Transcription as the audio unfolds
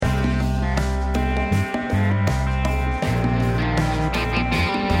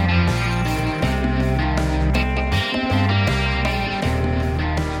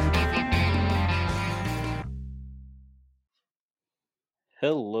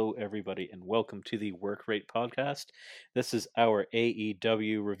Hello, everybody, and welcome to the Work Rate Podcast. This is our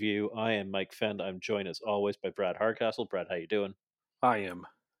AEW review. I am Mike Fend. I'm joined, as always, by Brad Hardcastle. Brad, how you doing? I am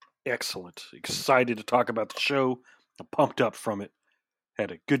excellent. Excited to talk about the show. I'm pumped up from it.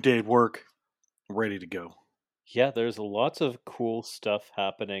 Had a good day at work. I'm ready to go. Yeah, there's lots of cool stuff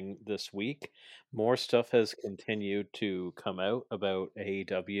happening this week. More stuff has continued to come out about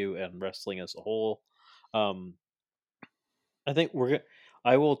AEW and wrestling as a whole. Um, I think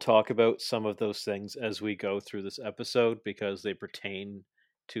I will talk about some of those things as we go through this episode because they pertain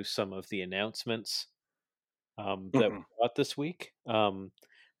to some of the announcements that we Mhm. got this week.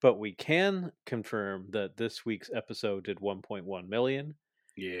 But we can confirm that this week's episode did 1.1 million.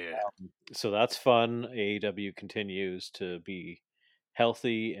 Yeah. So that's fun. AEW continues to be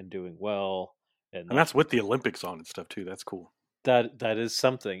healthy and doing well, and And that's with the Olympics on and stuff too. That's cool. that is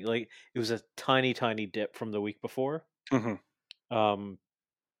something. Like, it was a tiny dip from the week before. hmm Um,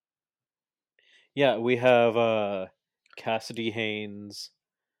 yeah, we have Cassidy Haynes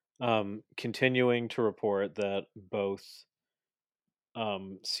continuing to report that both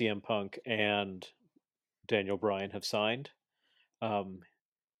CM Punk and Daniel Bryan have signed. Um,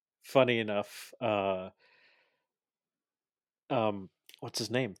 Funny enough, what's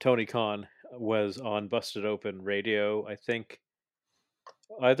his name? Tony Khan was on Busted Open Radio, I think,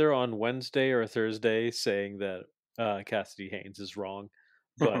 either on Wednesday or Thursday, saying that Cassidy Haynes is wrong,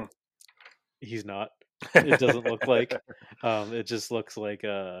 but he's not. It doesn't look like. It just looks like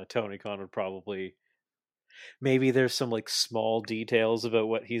Tony Khan would probably. Maybe there's some like small details about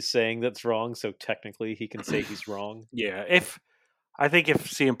what he's saying that's wrong, so technically he can say he's wrong. Yeah. I think if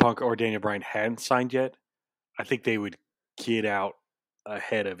CM Punk or Daniel Bryan hadn't signed yet, I think they would get out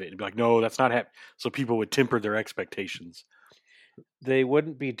ahead of it and be like, "No, that's not happening." So people would temper their expectations. They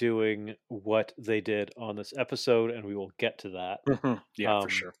wouldn't be doing what they did on this episode, and we will get to that. Yeah, for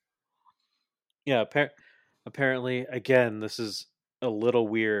sure. Yeah, apparently, again, this is a little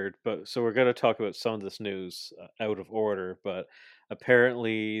weird, but so we're going to talk about some of this news out of order. But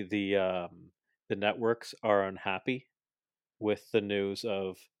apparently, the networks are unhappy with the news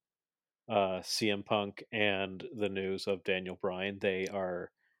of CM Punk and the news of Daniel Bryan. They're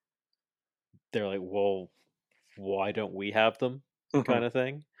like, well, why don't we have them, kind of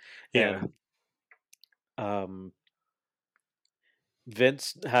thing, Yeah. and um,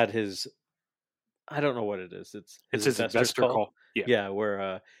 Vince had his, I don't know what it is. It's his His investors investor call. call. Yeah. Yeah,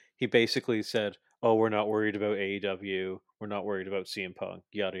 where he basically said, "Oh, we're not worried about AEW. We're not worried about CM Punk.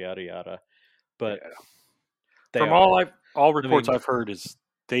 Yada yada yada." But Yeah. they From are. all I reports mean, I've heard is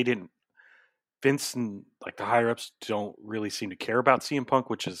they didn't Vince and like the higher ups don't really seem to care about CM Punk,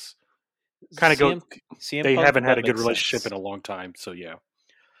 which is kind of go. CM They Punk. haven't had That a good makes relationship sense. in a long time, so yeah.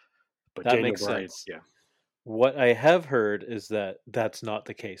 But That Daniel makes Bryan, sense. yeah, What I have heard is that that's not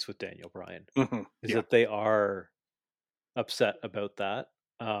the case with Daniel Bryan. Is yeah, that they are upset about that.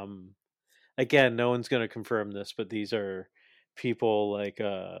 Um, Again, no one's going to confirm this, but these are people like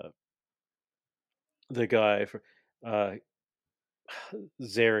the guy for uh,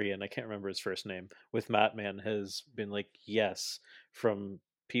 Zarian, I can't remember his first name, with Matman has been like, yes, from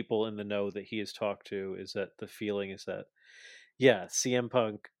people in the know that he has talked to, is that the feeling is that, yeah, CM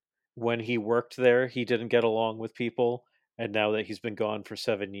Punk, when he worked there, he didn't get along with people. And now that he's been gone for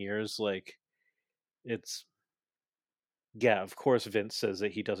 7 years, like, it's, yeah, of course Vince says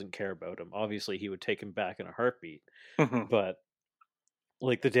that he doesn't care about him. Obviously, he would take him back in a heartbeat. But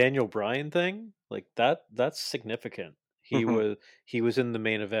like the Daniel Bryan thing, like that's significant. He was in the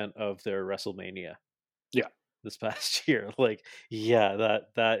main event of their WrestleMania yeah, this past year. Like, yeah,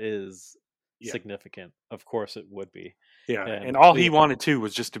 that is yeah, significant. Of course it would be. yeah. And And all but he yeah, wanted to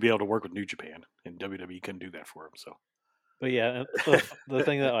was just to be able to work with New Japan, and WWE couldn't do that for him. So but yeah, and the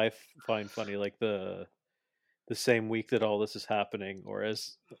thing that I find funny, like the same week that all this is happening, or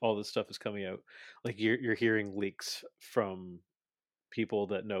as all this stuff is coming out, like you're hearing leaks from people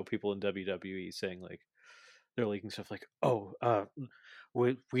that know people in WWE saying like they're leaking stuff like, "Oh,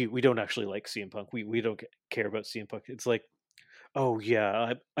 we don't actually like CM Punk. We don't care about CM Punk." It's like, "Oh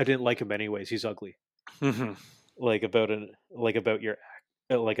yeah, I didn't like him anyways. He's ugly." Like about your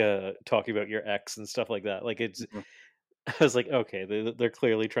like talking about your ex and stuff like that. Like it's I was like, okay, they're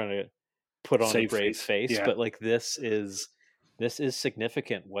clearly trying to put on a save brave face. face, Yeah, but like this is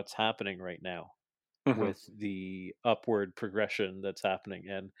significant what's happening right now with the upward progression that's happening.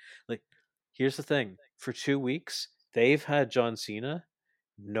 And like, here's the thing: for 2 weeks, they've had John Cena.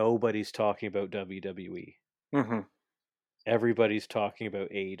 Nobody's talking about WWE. Everybody's talking about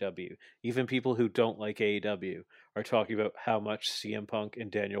AEW. Even people who don't like AEW are talking about how much CM Punk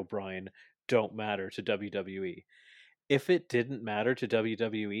and Daniel Bryan don't matter to WWE. if it didn't matter to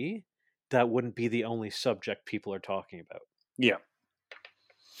WWE, that wouldn't be the only subject people are talking about. Yeah,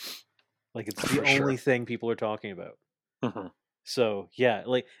 Like it's the for sure. only thing people are talking about. Hmm. So yeah,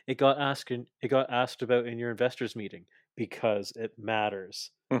 like it got asked about in your investors meeting because it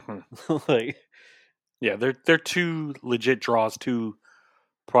matters. Hmm. Like Yeah, they're two legit draws. Two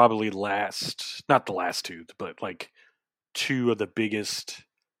probably not the last two, but like two of the biggest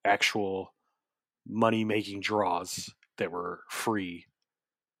actual money making draws that were free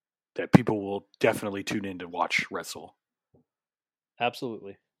that people will definitely tune in to watch wrestle.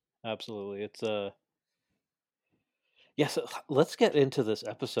 absolutely, absolutely. It's yes. Let's get into this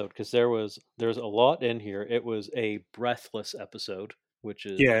episode because there's a lot in here. It was a breathless episode, which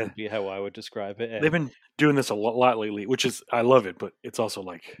Yeah, would be how I would describe it. they've And been doing this a lot lately, which is I love it, but it's also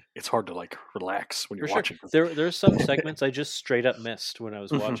like it's hard to like relax when for you're sure, watching this. there's some segments I just straight up missed when I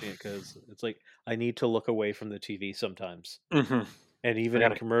was Hmm. watching it because it's like I need to look away from the TV sometimes. Hmm. And I even in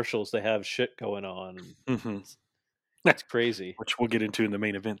got commercials, they have shit going on. it. Hmm. It's, it's crazy. Which we'll get into in the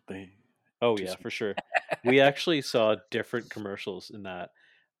main event. They Oh do yeah, some. for sure. We actually saw different commercials in that.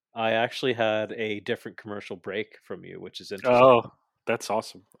 I actually had a different commercial break from you, which is interesting. Oh, that's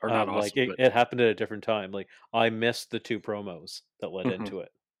awesome, or not Like awesome, but it happened at a different time. Like I missed the two promos that led mhm. into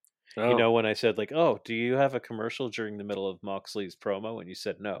it. You Oh, know, when I said like, "Oh, do you have a commercial during the middle of Moxley's promo?" and you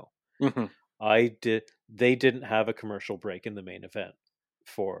said no. mhm. I did. They didn't have a commercial break in the main event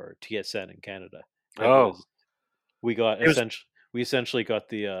for TSN in Canada. It Oh, was we got it was. we essentially got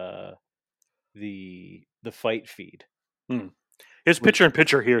the fight feed. Hmm. It was Which picture in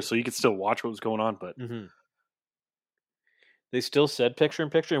picture here, so you could still watch what was going on. But mhm. They still said picture in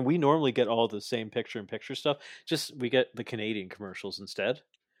picture, and we normally get all the same picture in picture stuff. Just we get the Canadian commercials instead,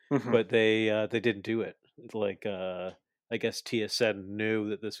 mhm. but they didn't do it. Like I guess TSN knew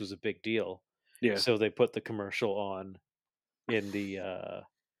that this was a big deal, Yeah, so they put the commercial on in the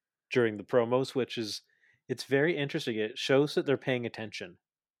during the promos, which is it's very interesting. It shows that they're paying attention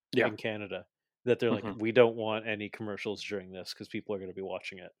yeah, in Canada. That they're like, mhm. we don't want any commercials during this because people are going to be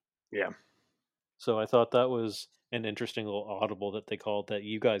watching it. Yeah. So I thought that was an interesting little audible that they called that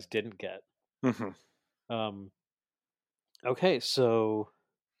you guys didn't get. Mhm. Um, okay, so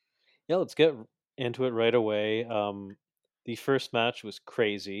yeah, let's get into it right away. The first match was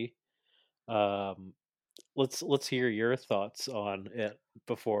crazy. Um, let's hear your thoughts on it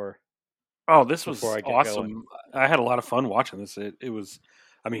before Oh, this before was I get going. awesome. I had a lot of fun watching this. It was,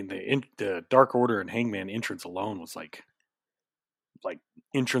 I mean, the Dark Order and Hangman entrance alone was like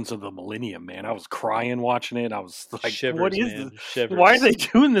entrance of the millennium, man. I was crying watching it. I was like, what Shivers, is this? man, Why are shivers. they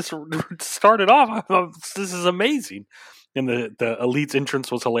doing this? Started off, this is amazing. And the Elite's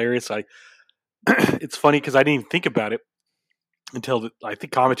entrance was hilarious. I it's funny because I didn't even think about it until I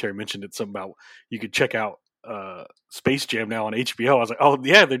think commentary mentioned it. Something about you could check out Space Jam now on HBO. I was like, oh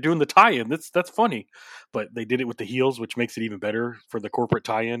yeah, they're doing the tie-in. That's funny, but they did it with the heels, which makes it even better for the corporate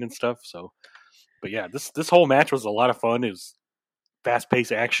tie-in and stuff. So, but yeah, this whole match was a lot of fun. It was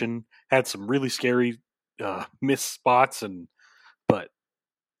fast-paced action, had some really scary miss spots, and but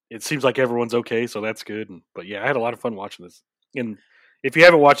it seems like everyone's okay, so that's good. But yeah, I had a lot of fun watching this. And if you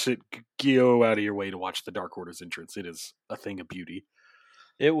haven't watched it, go out of your way to watch the Dark Order's entrance. It is a thing of beauty.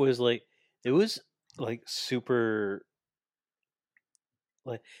 It was like it was like super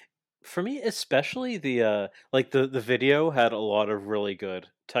like for me especially the like the video had a lot of really good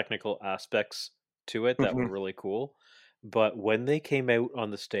technical aspects to it that were Hmm. really cool. But when they came out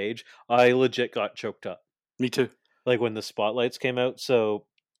on the stage, I legit got choked up. Me too. Like when the spotlights came out. So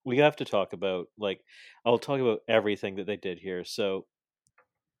we have to talk about like I'll talk about everything that they did here. So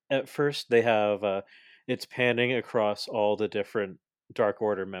at first they have it's panning across all the different Dark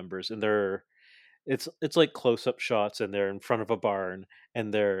Order members and it's like close up shots and they're in front of a barn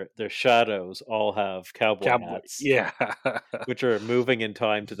and their shadows all have cowboy Cowboy. hats Yeah. which are moving in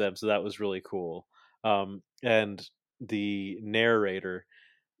time to them, so that was really cool. And the narrator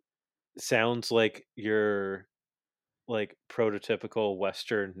sounds like your like prototypical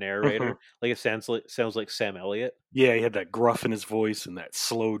Western Hmm. narrator. Like it sounds like Sam Elliott. Yeah, he had that gruff in his voice and that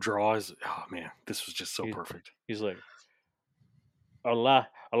slow draw. Oh man, this was just so He, perfect. he's like a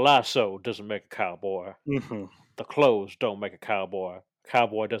lasso doesn't make a cowboy. Hmm. The clothes don't make a cowboy.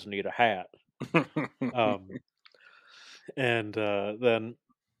 Cowboy doesn't need a hat. Um, and then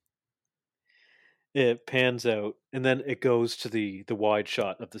it pans out, and then it goes to the wide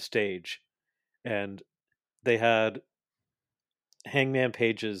shot of the stage, and they had Hangman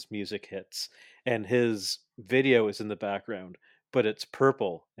Page's music hits, and his video is in the background, but it's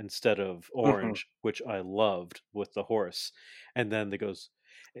purple instead of Hmm. orange, which I loved with the horse. And then it goes,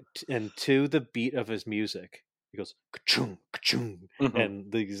 and to the beat of his music, he goes ka-chung, ka-chung, Mhm.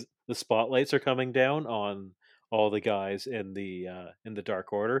 and the spotlights are coming down on all the guys in the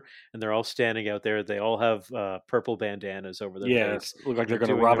Dark Order, and they're all standing out there. They all have purple bandanas over their Yeah, face, look like and they're they're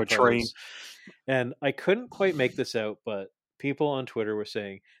gonna doing rob their a train. pose. And I couldn't quite make this out, but people on Twitter were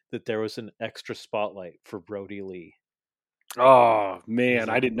saying that there was an extra spotlight for Brody Lee. Oh I was man,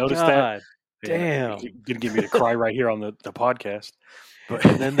 I like, didn't notice that. God Yeah, damn. gonna get me to cry right here on the podcast. But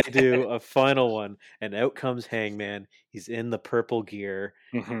And then they do a final one, and out comes Hangman. He's in the purple gear.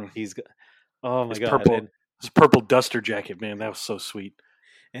 Mhm. He's got, oh my his God. purple his purple duster jacket, man, that was so sweet.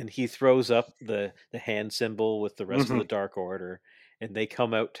 And he throws up the hand symbol with the rest of Hmm. the Dark Order, and they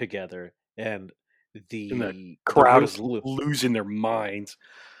come out together, and And the the crowd roof is blew losing their minds.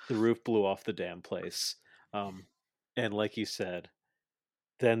 the roof blew off the damn place. Um, and like you said,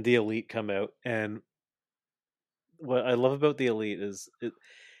 then the Elite come out, and what I love about the Elite is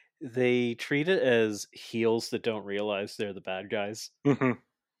they treat it as heels that don't realize they're the bad guys. Hmm.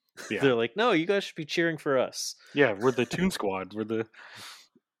 Yeah, They're like, no, you guys should be cheering for us. yeah, we're the Toon Squad.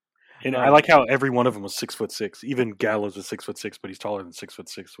 And I Um, like how every one of them was 6'6". Even Gallows was 6'6", but he's taller than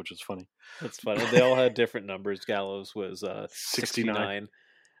 6'6", which is funny. that's funny. They all had different numbers. Gallows was 69. 69.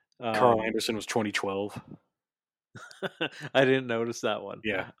 Carl Um, Anderson was 2012. I didn't notice that one.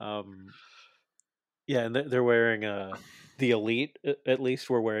 Yeah. Yeah, and they're wearing the Elite. At least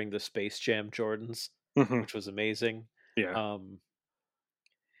were wearing the Space Jam Jordans, Hmm. which was amazing. Yeah. Um,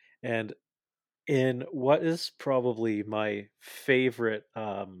 and in what is probably my favorite,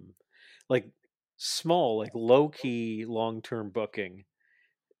 like small, like low key, long term booking,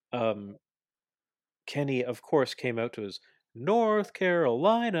 um, Kenny, of course, came out to his North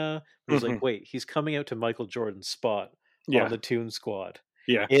Carolina. But it was Hmm. like, wait, he's coming out to Michael Jordan's spot on Yeah. the Toon Squad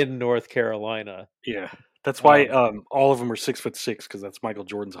Yeah. in North Carolina. Yeah. That's why Um, all of them are 6'6", because that's Michael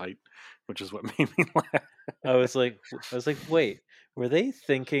Jordan's height, which is what made me laugh. I was like, wait, were they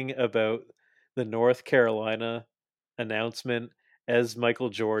thinking about the North Carolina announcement as Michael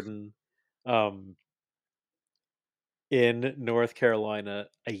Jordan um, in North Carolina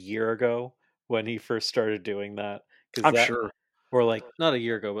a year ago when he first started doing that? Because I'm that, sure. or like not a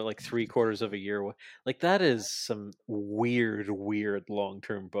year ago, but like 3/4 of a year. Like that is some weird long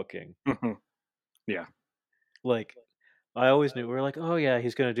term booking. Hmm. Yeah. Like I always knew we were like, oh yeah,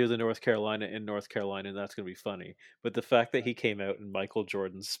 he's going to do the North Carolina in North Carolina, and that's going to be funny. But the fact that he came out in Michael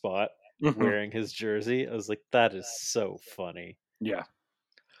Jordan's spot Hmm. wearing his jersey, I was like, that is so funny. Yeah.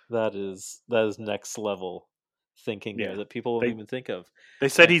 That is next level thinking there Yeah. that people won't They even think of. they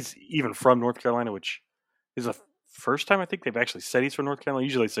said he's even from North Carolina, which is the first time I think they've actually said he's from North Carolina.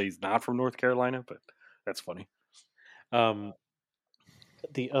 Usually they say he's not from North Carolina, but that's funny. Um,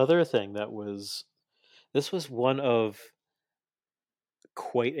 the other thing this was one of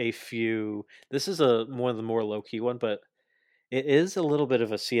quite a few. This is a one of the more low key one, but it is a little bit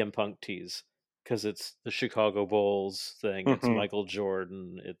of a CM Punk tease because it's the Chicago Bulls thing. It's Hmm. Michael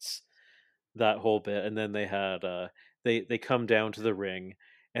Jordan. It's that whole bit, and then they had they come down to the ring,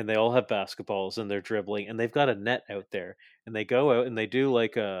 and they all have basketballs and they're dribbling, and they've got a net out there, and they go out and they do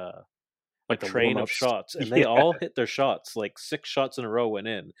like a Like the warm train of ups. shots, and they Yeah. all hit their shots. Like 6 shots in a row went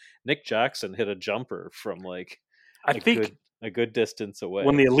in. Nick Jackson hit a jumper from like I a think good distance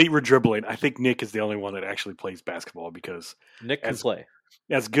when the away. Elite were dribbling, I think Nick is the only one that actually plays basketball because Nick can as play.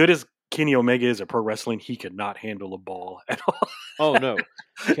 as good as Kenny Omega is at pro wrestling, he could not handle a ball at all. Oh no,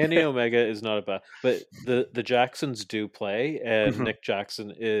 Kenny Omega is not a bad, but the Jacksons do play, and Mhm. Nick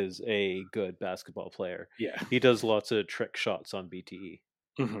Jackson is a good basketball player. Yeah. He does lots of trick shots on BTE,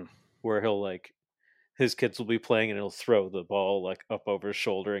 Hmm. where he'll like his kids will be playing and he'll throw the ball like up over his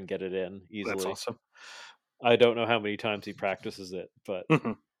shoulder and get it in That's easily. awesome. I don't know how many times he practices it, but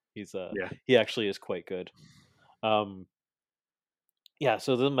Hmm. he's Yeah. he actually is quite good. Um, yeah,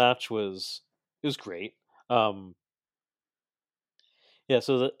 so the match was great. Um, yeah,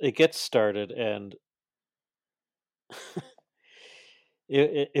 so it gets started and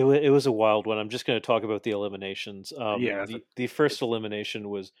it was a wild one. I'm just going to talk about the eliminations. Yeah. The first elimination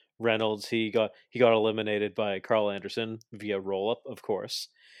was Reynolds. He got eliminated by Carl Anderson via roll up, of course.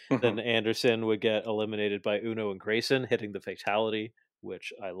 Mhm. Then Anderson would get eliminated by Uno and Grayson, hitting the fatality,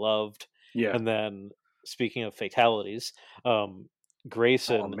 which I loved. Yeah. And then speaking of fatalities, Oh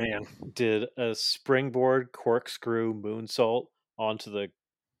Grayson man. did a springboard corkscrew moonsault onto the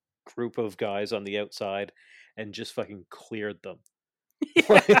group of guys on the outside and just fucking cleared them.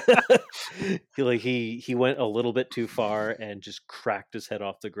 He went a little bit too far and just cracked his head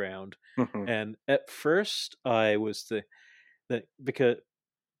off the ground. Mhm. And at first, I was that because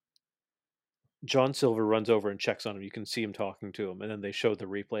John Silver runs over and checks on him. You can see him talking to him, and then they showed the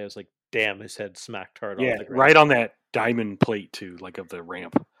replay. I was like, damn, his head smacked hard off Yeah, the right ground. on that diamond plate too, like of the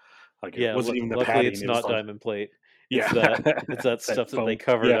ramp. Like it Yeah, wasn't even the luckily padding; it's it was not the diamond plate. It's yeah, that it's that stuff that they foam.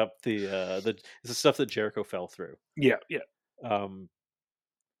 covered Yeah, up the it's the stuff that Jericho fell through. yeah, yeah. Um,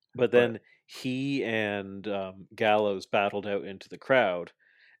 but But then he and Gallows battled out into the crowd,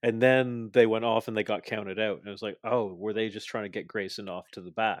 and then they went off and they got counted out. And it was like, oh, were they just trying to get Grayson off to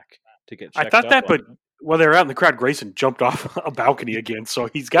the back to get I checked thought up that, but on? while they were out in the crowd, Grayson jumped off a balcony again, so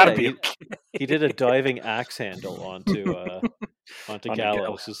he's got to Yeah, be he did a diving axe handle onto on the gal.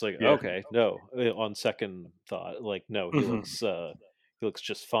 Gallows. It's like, Yeah, okay, no. On second thought, like, no, hmm he looks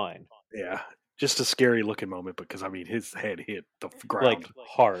just fine, yeah. Just a scary looking moment because I mean his head hit the like ground.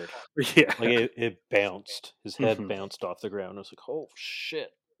 hard, Yeah. like it bounced. His head hmm bounced off the ground. I was like, oh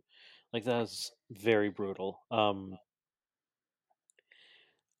shit, like that's very brutal.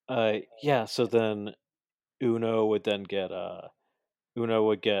 Yeah. So then Uno would then get Uno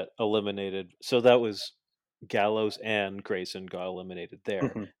would get eliminated. So that was Gallows and Grayson got eliminated there.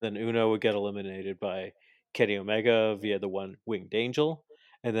 hmm Then Uno would get eliminated by Kenny Omega via the one winged angel,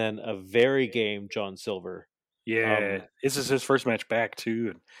 and then a very game John Silver. Yeah, Um, this is his first match back too,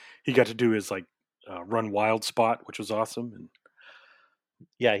 and he got to do his like run wild spot, which was awesome.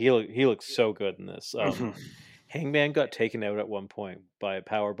 yeah, he looks so good in this. And Hangman got taken out at one point by a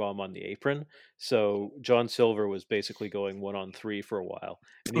power bomb on the apron, so John Silver was basically going 1-on-3 for a while,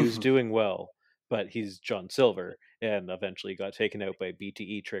 and he was doing well. But he's John Silver, and eventually got taken out by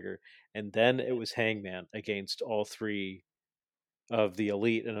BTE Trigger, and then it was Hangman against all three of the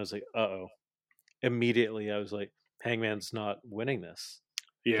Elite, and I was like, uh oh. Immediately, I was like, Hangman's not winning this.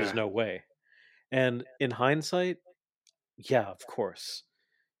 There's yeah, no way. And in hindsight, yeah, of course,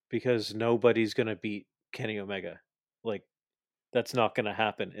 because nobody's gonna beat Kenny Omega. Like that's not going to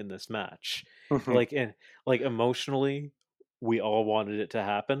happen in this match. hmm Like and like emotionally, we all wanted it to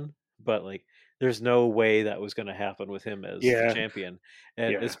happen, but like there's no way that was going to happen with him as the yeah, champion,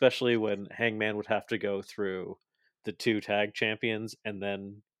 and yeah, especially when Hangman would have to go through the two tag champions and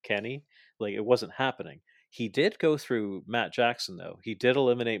then Kenny, like it wasn't happening. He did go through Matt Jackson though. He did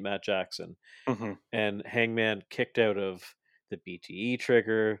eliminate Matt Jackson, hmm and Hangman kicked out of the BTE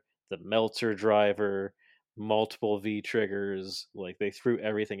trigger, the Meltzer driver, multiple V triggers. Like they threw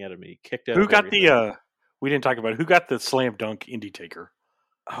everything at me, kicked out Who of got the? everything. We didn't talk about it. Who got the slam dunk indie taker.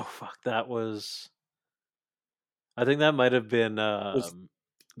 Oh fuck, that was. I think that might have been. Was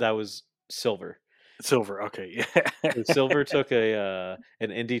That was Silver. Silver? Okay, So yeah. Silver took a an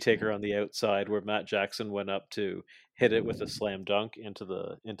indie taker on the outside where Matt Jackson went up to hit it with a slam dunk into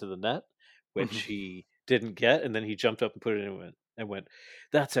the net, which Mhm. he didn't get, and then he jumped up and put it in and went,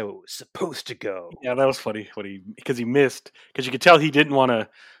 "That's how it was supposed to go." Yeah, that was funny. What he because he missed because you could tell he didn't want to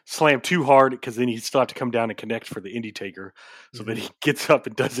slam too hard because then he'd still have to come down and connect for the indie taker. So then Hmm. he gets up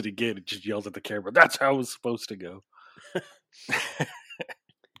and does it again and just yells at the camera. That's how it was supposed to go.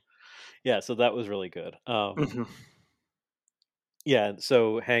 Yeah, so that was really good. Mhm. Yeah,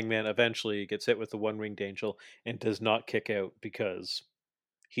 so Hangman eventually gets hit with the one winged angel and does not kick out because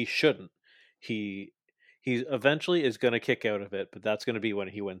he shouldn't. He he eventually is going to kick out of it, but that's going to be when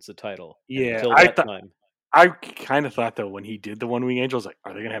he wins the title. And Yeah, until that time, I kind of thought though when he did the one wing angel, I was like,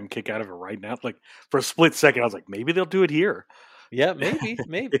 are they gonna have him kick out of it right now? Like for a split second, I was like, maybe they'll do it here. yeah, maybe.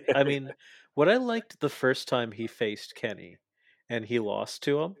 I mean, what I liked the first time he faced Kenny and he lost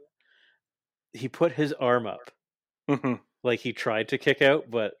to him, he put his arm up Mhm. like he tried to kick out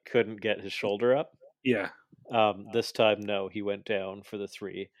but couldn't get his shoulder up. Yeah, This time, no, he went down for the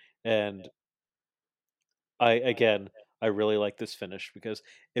three, and I really like this finish because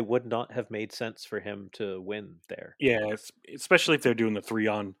it would not have made sense for him to win there. yeah, especially if they're doing the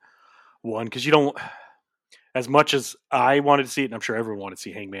 3-on-1 because you don't. As much as I wanted to see it, and I'm sure everyone wanted to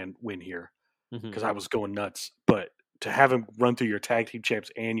see Hangman win here Hmm. because I was going nuts. But to have him run through your tag team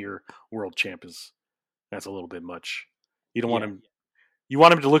champs and your world champ is that's a little bit much. You don't want Yeah. him. You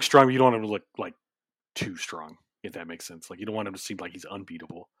want him to look strong, but you don't want him to look like too strong. If that makes sense. Like you don't want him to seem like he's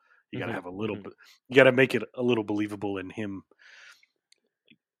unbeatable. You got to Hmm. have a little Hmm. bit. You got to make it a little believable in him.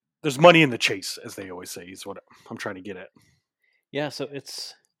 There's money in the chase, as they always say. Is what I'm trying to get at. Yeah. So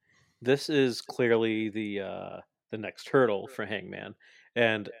this is clearly the next hurdle for Hangman,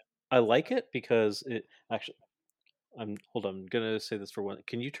 and I like it because it actually. I'm hold on. I'm gonna say this for one.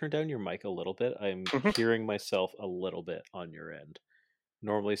 Can you turn down your mic a little bit? I'm Mhm. hearing myself a little bit on your end.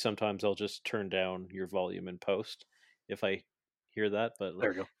 Normally, sometimes I'll just turn down your volume in post if I hear that, but There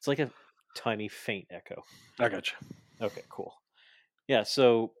we go. it's like a tiny faint echo. I got you. Okay, cool. Yeah,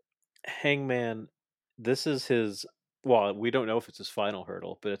 so Hangman, this is his. Well, we don't know if it's his final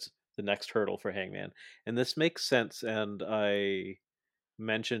hurdle, but it's the next hurdle for Hangman, and this makes sense. And I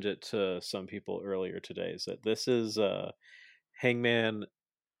mentioned it to some people earlier today, is that this is Hangman.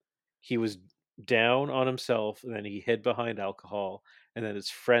 He was down on himself, and then he hid behind alcohol, and then his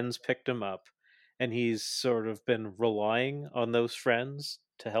friends picked him up, and he's sort of been relying on those friends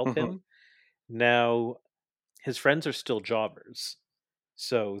to help Mm-hmm. him. Now his friends are still jobbers,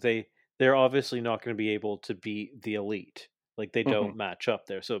 so they're obviously not going to be able to beat the Elite. Like, they Mm-hmm. don't match up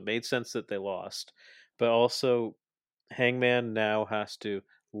there, so it made sense that they lost. But also, Hangman now has to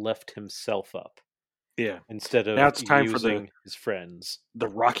lift himself up Yeah. instead Now of it's time for using his friends. the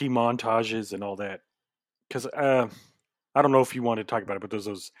Rocky montages and all that. Because I don't know if you want to talk about it, but there's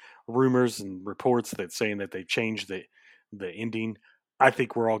those rumors and reports that saying that they changed the ending. I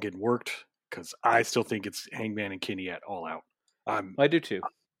think we're all getting worked because I still think it's Hangman and Kenny at All Out. I'm I do too.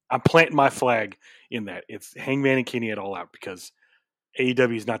 I'm planting my flag in that it's Hangman and Kenny at All Out because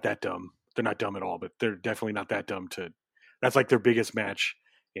AEW is not that dumb. They're not dumb at all, but they're definitely not that dumb to. That's like their biggest match,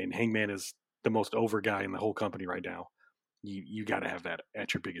 and Hangman is the most over guy in the whole company right now. You got to have that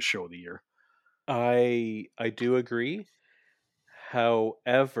at your biggest show of the year. I do agree.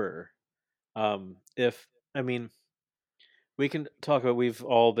 However, if I mean, we can talk about, we've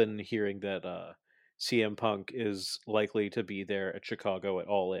all been hearing that CM Punk is likely to be there at Chicago at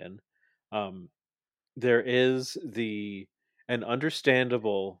All In. Um, there is an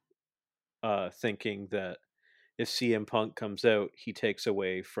understandable thinking that if CM Punk comes out, he takes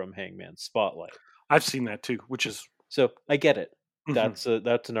away from Hangman's spotlight. I've seen that too, which is So I get it. mhm,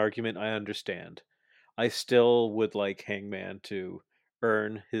 That's an argument I understand. I still would like Hangman to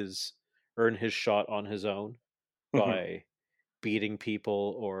earn his shot on his own mhm. by beating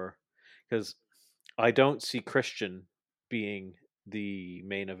people, or because I don't see Christian being the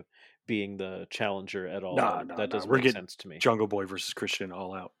main of being the challenger at all Nah, out. nah, That nah. doesn't We're make getting sense to me. Jungle Boy versus Christian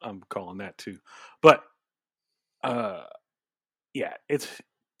All Out. I'm calling that too. But uh, yeah, it's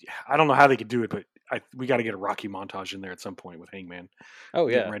I don't know how they could do it, but we got to get a Rocky montage in there at some point with Hangman Oh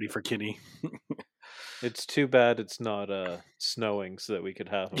getting yeah, ready for Kenny. it's too bad it's not snowing so that we could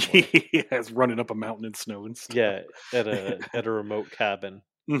have him like, Yeah, it's running up a mountain in snow and stuff. yeah, at a remote cabin.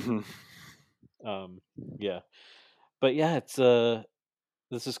 Hmm. Um, yeah, but yeah, it's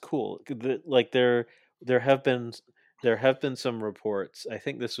this is cool. Like, there have been some reports. I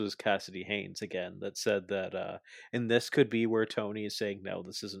think this was Cassidy Haynes again that said that, and this could be where Tony is saying no,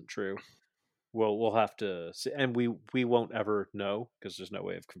 this isn't true. Well, we'll have to see, and we won't ever know because there's no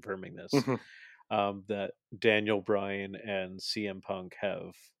way of confirming this. Hmm. That Daniel Bryan and CM Punk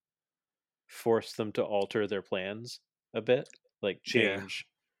have forced them to alter their plans a bit, like Yeah. change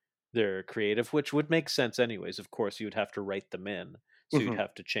their creative, which would make sense anyways. Of course, you would have to write them in, so you'd Hmm.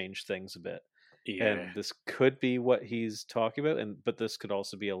 have to change things a bit. Yeah. And this could be what he's talking about, but this could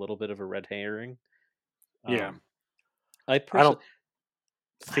also be a little bit of a red herring. Yeah. Um, I I don't personally,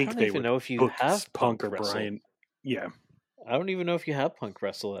 I think don't they even would know if you book have Punk Punk or wrestle. Bryan. Yeah. I don't even know if you have Punk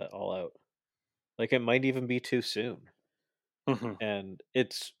wrestle at All Out. Like, it might even be too soon. Hmm. And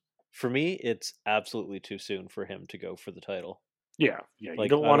it's, for me, it's absolutely too soon for him to go for the title. Yeah. Yeah. You Like,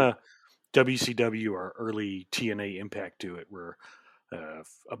 don't I want don't. to WCW or early TNA Impact do it where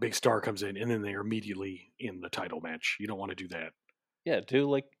a big star comes in and then they're immediately in the title match. You don't want to do that. Yeah,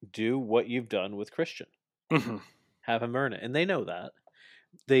 do what you've done with Christian. Hmm. Have him earn it, and they know that.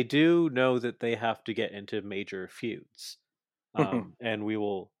 They do know that they have to get into major feuds, Hmm. and we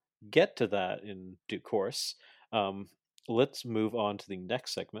will get to that in due course. Um, let's move on to the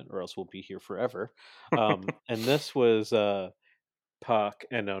next segment, or else we'll be here forever. And this was Pac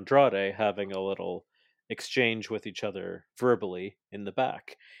and Andrade having a little exchange with each other verbally in the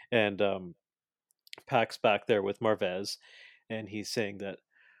back, and Pac's back there with Marvez, and he's saying that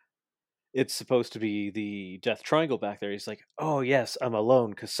it's supposed to be the Death Triangle back there. He's like, "Oh yes, I'm alone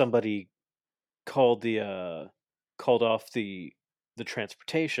because somebody called called off the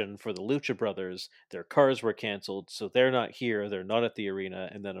transportation for the Lucha Brothers. Their cars were canceled, so they're not here. They're not at the arena."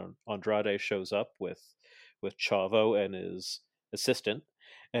 And then Andrade shows up with Chavo and his assistant,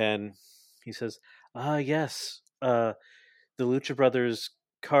 and he says, "Ah, yes, the Lucha Brothers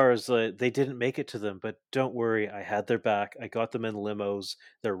cars, they didn't make it to them, but don't worry, I had their back. I got them in limos.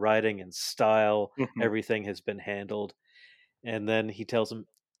 They're riding in style. Hmm. Everything has been handled." And then he tells him,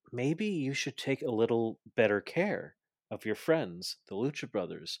 maybe you should take a little better care of your friends, the Lucha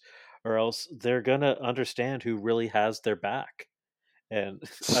Brothers, or else they're gonna understand who really has their back. And I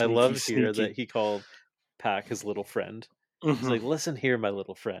Sneaky, love here sneaky. that he called Pac his little friend. He's Hmm. like, listen here, my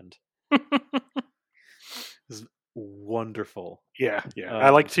little friend. This is wonderful. Yeah, yeah. I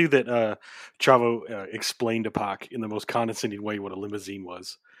like Um, too that Chavo explained to Pac in the most condescending way what a limousine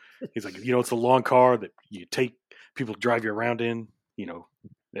was. He's like, it's a long car that you take people drive you around in.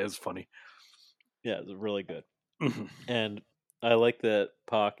 it was funny. Yeah, it was really good. Mhm. And I like that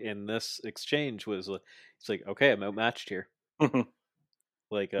Pac in this exchange was like, it's like, okay, I'm outmatched here. Mhm.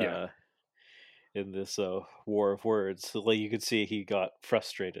 Like, Yeah. in this war of words, like you could see he got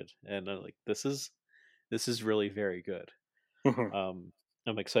frustrated, and I'm like, this is really very good. Mhm.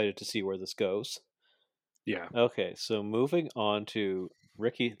 I'm excited to see where this goes. Yeah. Okay, so moving on to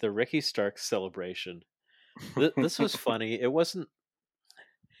the Ricky Starks celebration. This was funny. It wasn't.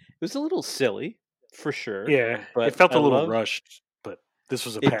 It was a little silly, for sure, Yeah. It but felt I a little loved rushed, but this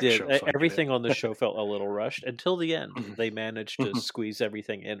was a it. packed Did show, so I get it. everything on the show felt a little rushed until the end. Mhm. They managed to Mhm. squeeze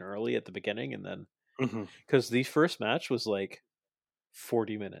everything in early at the beginning, and then Mhm. because the first match was like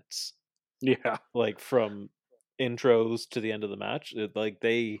 40 minutes, Yeah. like from intros to the end of the match. Like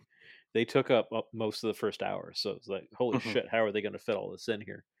they took up most of the first hour, so it's like, holy Mhm. shit, how are they going to fit all this in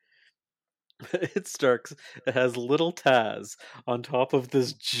here? It starts. It has little Taz on top of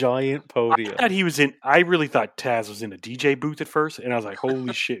this giant I thought podium. he was in. I really thought Taz was in a DJ booth at first, and I was like,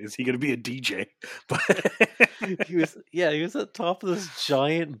 "Holy shit, is he going to be a DJ?" But He was at top of this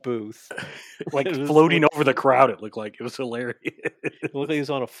giant booth. like It was floating like over the crowd, it looked like it was hilarious. it looked like he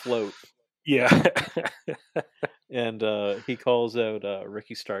was on a float. Yeah. And he calls out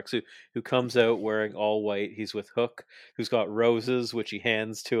Ricky Starks, who comes out wearing all white. He's with Hook, who's got roses, which he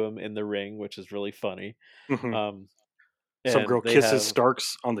hands to him in the ring, which is really funny. Mhm. Um, Some and girl they kisses have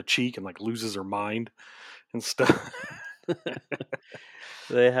Starks on the cheek and like loses her mind and stuff.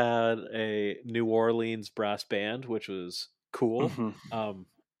 they had a New Orleans brass band, which was cool. Mhm. Um,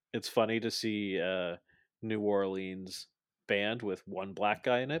 it's funny to see a New Orleans band with one black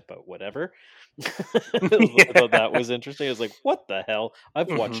guy in it, but whatever. I thought that Yeah. was interesting. I was like, what the hell? I've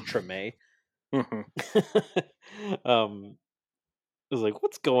Mhm. watched Treme. Mhm. um, I was like,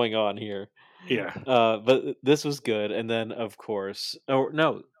 what's going on here? Yeah. But this was good. And then, of course, oh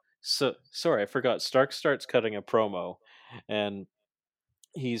no, so sorry, I forgot. Stark starts cutting a promo, and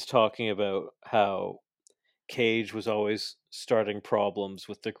he's talking about how Cage was always starting problems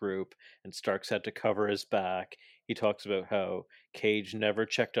with the group, and Starks had to cover his back. He talks about how Cage never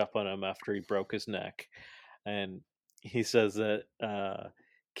checked up on him after he broke his neck, and he says that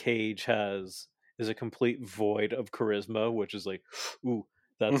Cage is a complete void of charisma, which is like, ooh,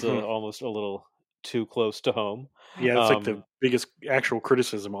 that's Mhm. almost a little too close to home. Yeah, that's like the Um, biggest actual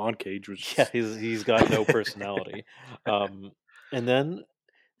criticism on Cage, which yeah, is he's got no personality. Um, and then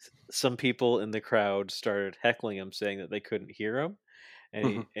some people in the crowd started heckling him, saying that they couldn't hear him,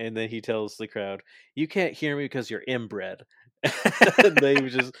 Mhm. and then he tells the crowd, "You can't hear me because you're inbred." And they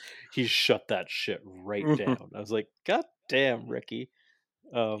just he shut that shit right Mhm. down. I was like, "God damn, Ricky."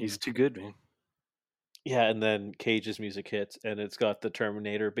 He's Um, too good, man. yeah, and then Cage's music hits, and it's got the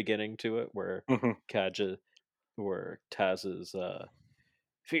Terminator beginning to it, where Mhm. Kaja, where Taz's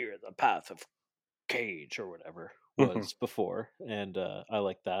 "Fear the Path of Cage" or whatever Mhm. was before, and I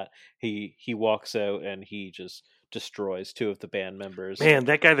like that. He walks out and he just destroys two of the band members. Man,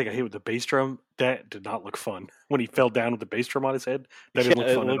 that guy that got hit with the bass drum, that did not look fun. When he fell down with the bass drum on his head, that didn't Yeah,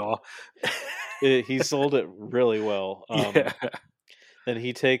 look it fun at looked all. he sold it really well. Yeah. Then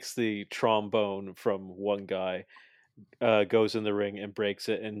he takes the trombone from one guy, goes in the ring and breaks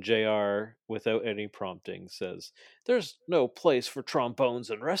it, and JR, without any prompting, says, "There's no place for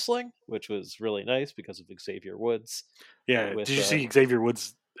trombones in wrestling," which was really nice because of Xavier Woods. Yeah. With Did you see Xavier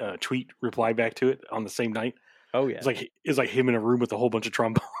Woods' tweet reply back to it on the same night? oh It's yeah, like him in a room with a whole bunch of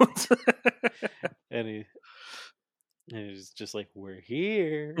trombones. and he's just like, "We're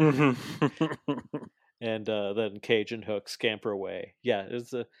here." Mhm. And then Cage and Hook scamper away. Yeah, it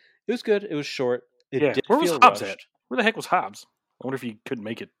was good. It was short. It Yeah. did Where was feel Hobbs at? rushed. Where the heck was Hobbs? I wonder if he couldn't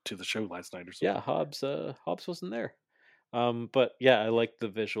make it to the show last night or Yeah, something. Hobbs wasn't there. But yeah, I like the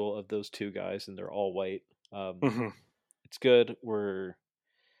visual of those two guys, and they're all white. Hmm. It's good.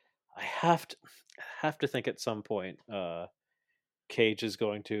 I have to think at some point, Cage is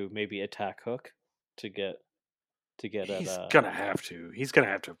going to maybe attack Hook to get at He's gonna have to. He's gonna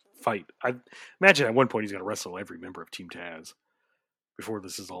have to fight. I imagine at one point he's gonna wrestle every member of Team Taz before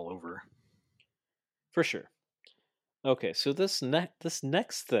this is all over. for sure. Okay, so this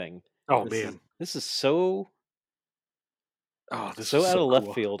next thing, Oh man. this is so Oh, this was so out so of left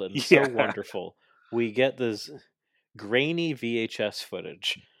cool. field and so Yeah. wonderful. We get this grainy VHS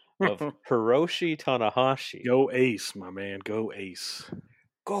footage of Hiroshi Tanahashi. Go Ace, my man. Go Ace.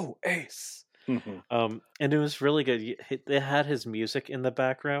 Go Ace! Hmm. And it was really good. They had his music in the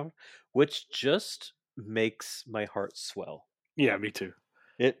background, which just makes my heart swell. Yeah, me too.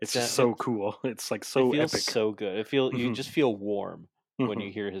 It It's just so it cool. It's like it so feels epic. so good. You Hmm. just feel warm when Hmm.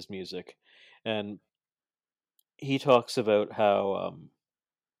 you hear his music, and he talks about how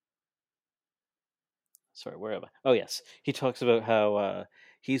sorry, where am I? Oh yes, he talks about how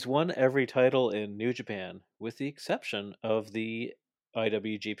he's won every title in New Japan with the exception of the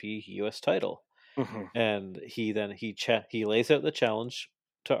IWGP US title. Hmm. And he lays out the challenge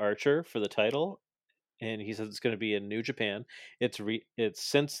to Archer for the title, and he says it's going to be in New Japan. It's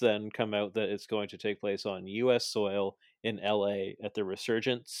since then come out that it's going to take place on U.S. soil in L.A. at the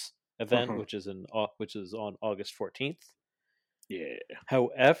Resurgence event, Hmm. which is on August 14th. Yeah.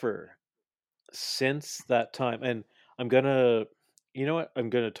 However, since that time, and I'm gonna, you know what, I'm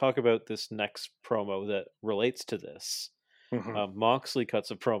gonna talk about this next promo that relates to this. Hmm. Moxley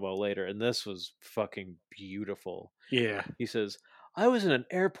cuts a promo later, and this was fucking beautiful. Yeah. He says, I was in an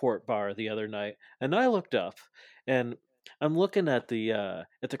airport bar the other night, and I looked up, and I'm looking at the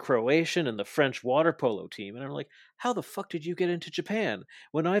Croatian and the French water polo team, and I'm like, how the fuck did you get into Japan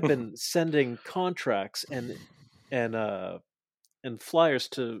when I've been sending contracts and uh and flyers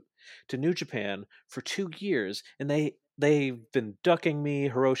to New Japan for 2 years, and they've been ducking me.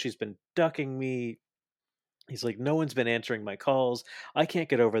 Hiroshi's been ducking me. He's like, no one's been answering my calls. I can't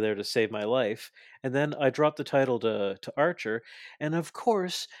get over there to save my life. And then I dropped the title to Archer. And of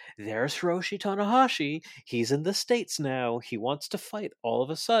course, there's Hiroshi Tanahashi. He's in the States now. He wants to fight all of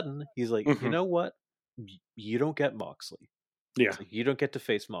a sudden. He's like, you Hmm. know what? You don't get Moxley. Yeah. He's like, you don't get to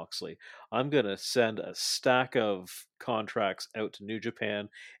face Moxley. I'm going to send a stack of contracts out to New Japan,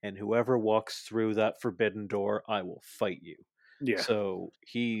 and whoever walks through that forbidden door, I will fight you. Yeah. So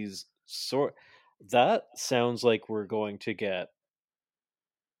he's sort. That sounds like we're going to get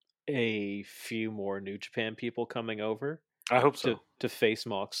a few more New Japan people coming over I hope so. to face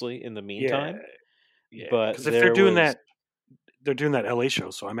Moxley in the Yeah. meantime. Yeah. But Because if they're there doing was that, they're doing that LA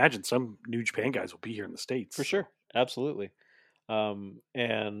show. So I imagine some New Japan guys will be here in the States. for So. sure, absolutely,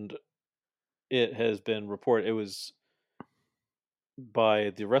 and it has been reported. It was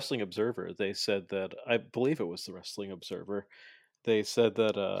by the Wrestling Observer. They said that I believe it was the Wrestling Observer. They said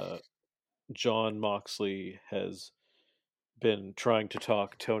that John Moxley has been trying to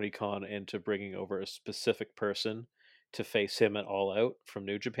talk Tony Khan into bringing over a specific person to face him at All Out from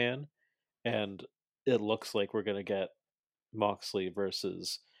New Japan, and it looks like we're going to get Moxley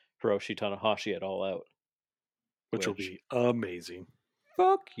versus Hiroshi Tanahashi at All Out, Which will which be amazing.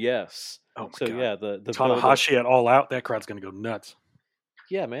 fuck yes. Oh my So god. yeah, the build up, Tanahashi at All Out, that crowd's going to go nuts.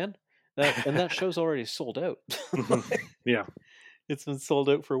 yeah, man. That show's already sold out. Hmm. Yeah. It's been sold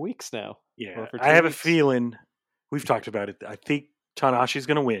out for weeks now, or Yeah. for I two have a weeks. feeling, we've talked about it. I think Tanahashi's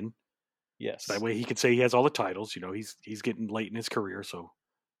going to win. So that Yes, way he can say he has all the titles. He's getting late in his career, so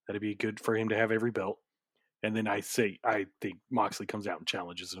that'd be good for him to have every belt. And then I think Moxley comes out and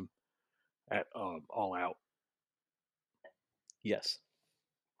challenges him at All Out. yes,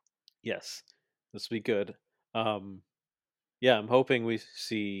 yes. This will be good. Um, yeah, I'm hoping we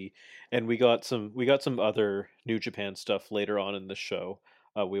see, and we got some other New Japan stuff later on in the show.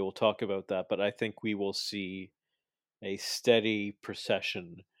 We will talk about that, but I think we will see a steady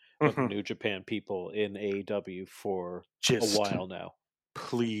procession of Hmm. New Japan people in AEW for a Just while now.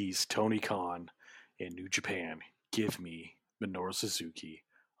 please, Tony Khan in New Japan, give me Minoru Suzuki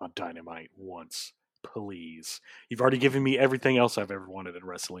on Dynamite once. Please. You've already given me everything else I've ever wanted in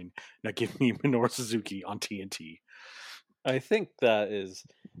wrestling. Now give me Minoru Suzuki on TNT. I think that is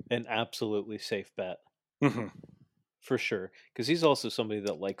an absolutely safe bet Hmm. for sure, because he's also somebody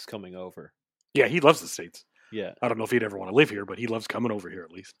that likes coming over. Yeah, he loves the States. Yeah, I don't know if he'd ever want to live here, but he loves coming over here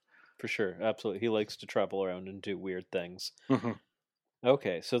at least. for sure, absolutely. He likes to travel around and do weird things. Hmm.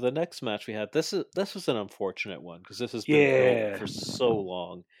 Okay, so the next match we had, this was an unfortunate one because this has been built Yeah. for so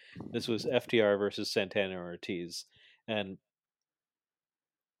long. This was FTR versus Santana Ortiz, and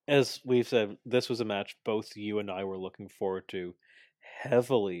as we've said, this was a match both you and I were looking forward to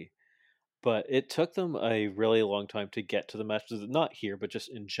heavily, but it took them a really long time to get to the match. Not here, but just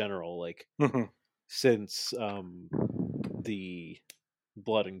in general, like Hmm. since the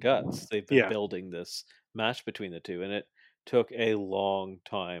Blood and Guts, they've been Yeah. building this match between the two, and it took a long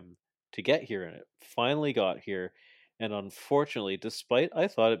time to get here, and it finally got here. And unfortunately, despite I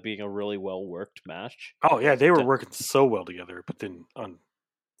thought it being a really well worked match, Oh yeah, they were da- working so well together, but then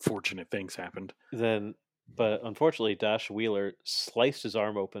unfortunate things happened. then but unfortunately, Dash Wheeler sliced his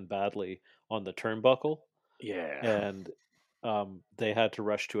arm open badly on the turnbuckle, Yeah. and they had to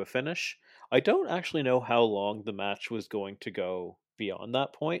rush to a finish. I don't actually know how long the match was going to go beyond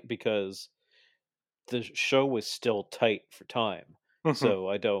that point because the show was still tight for time. Hmm. So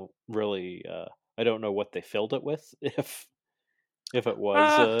I don't know what they filled it with if it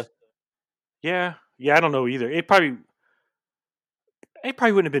was Uh, yeah. Yeah, I don't know either. It probably It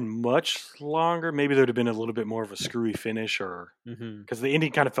probably wouldn't have been much longer. Maybe there would have been a little bit more of a screwy finish, or Mm-hmm. because the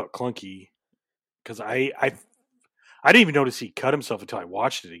ending kind of felt clunky. Because I didn't even notice he cut himself until I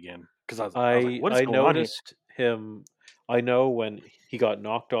watched it again. Because I was like, what is I going on here? noticed him. I know when he got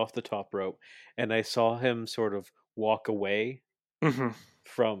knocked off the top rope, and I saw him sort of walk away Hmm.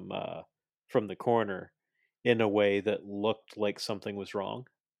 from the corner in a way that looked like something was wrong.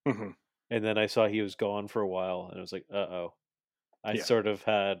 Hmm. And then I saw he was gone for a while, and I was like, "Uh oh." I Yeah. sort of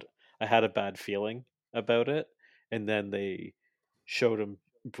had a bad feeling about it, and then they showed him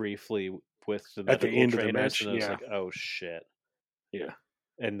briefly with the At the medical end of the trainers, match, and I was yeah, like, "Oh shit!" yeah,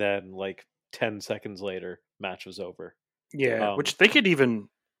 And then like 10 seconds later, match was over. yeah. Um, Which they could even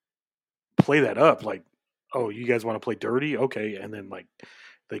play that up, like, oh, you guys want to play dirty, okay, and then like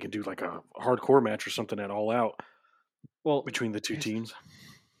they can do like a hardcore match or something at All Out well, between the two here's, teams.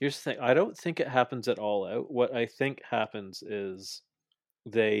 here's the thing. I don't think it happens at All Out. What I think happens is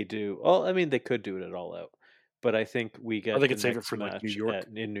they do. Well, I mean, they could do it at All Out, but I think we Or they get the could save it next for like New match York.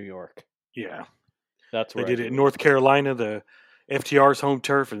 in New York. Yeah, That's they where I did it in believe. North Carolina, the FTR's home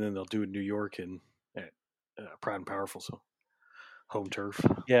turf, and then they'll do it in New York and at Proud and Powerful, so home turf.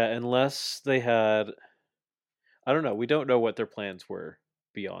 Yeah, unless they had, I don't know. We don't know what their plans were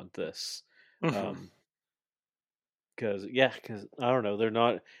beyond this. Hmm. Um, because I don't know. They're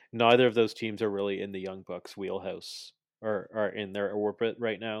not. Neither of those teams are really in the Young Bucks wheelhouse or are in their orbit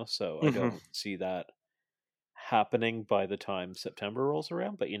right now. So I Hmm. don't see that happening by the time September rolls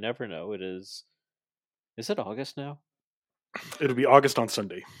around. But you never know. It is. Is it August now? It'll be August on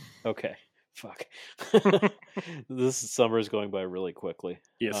Sunday. Okay. Fuck. This summer is going by really quickly.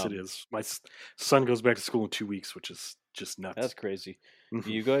 Yes, it Um, is. My son goes back to school in 2 weeks, which is just that's nuts. crazy. Hmm.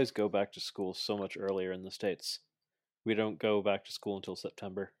 You guys go back to school so much earlier in the States. We don't go back to school until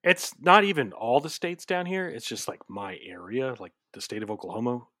September. It's not even all the states down here. It's just like my area, like the state of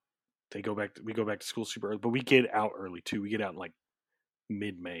Oklahoma. We go back to school super early, but we get out early too. We get out in like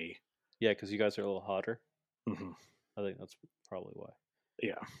mid-May. Yeah, because you guys are a little hotter. Hmm. I think that's probably why.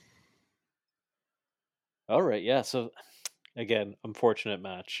 Yeah, All right, yeah. So again, unfortunate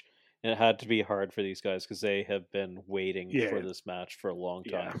match. And it had to be hard for these guys because they have been waiting for yeah, this match for a long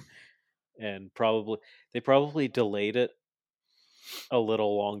yeah. time, and they probably delayed it a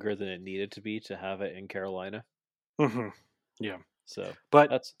little longer than it needed to be to have it in Carolina. Hmm. Yeah, So but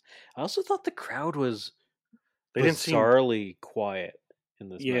that's. I also thought the crowd was they didn't seem. bizarrely quiet in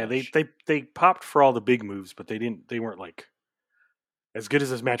this Yeah, match. they popped for all the big moves, but they didn't. They weren't like as good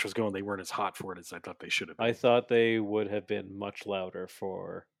as this match was going. They weren't as hot for it as I thought they should have I been. thought they would have been much louder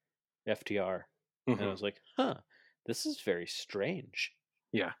for FTR, and I Hmm. was like, "Huh, this is very strange."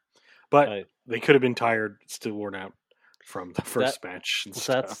 Yeah, but I they could have been tired, still worn out from the that first match and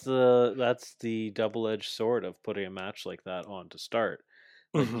that's stuff. the double edged sword of putting a match like that on to start.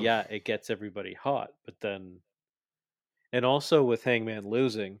 Like, Hmm. yeah, it gets everybody hot, but then, and also with Hangman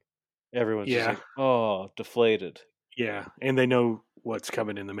losing, everyone's just Yeah, like, "Oh, deflated." yeah, and they know what's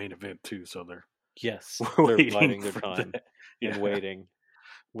coming in the main event too, so they're Yes, they're waiting biding their for time that. and Yeah. waiting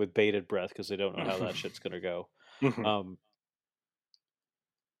with bated breath because they don't know how that Hmm. shit's gonna go. Hmm. Um,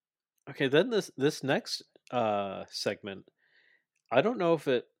 okay, then this next segment, I don't know if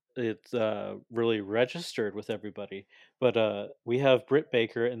it's really registered with everybody, but we have Britt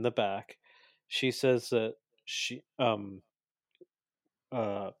Baker in the back. She says that she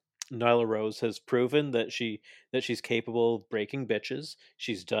uh Nyla Rose has proven that she's capable of breaking bitches.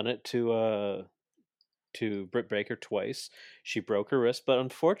 She's done it to Britt Baker twice. She broke her wrist, but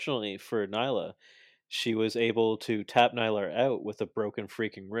unfortunately for Nyla, she was able to tap Nyla out with a broken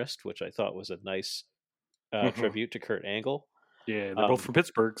freaking wrist, which I thought was a nice Hmm. tribute to Kurt Angle. Yeah, they're both Um, from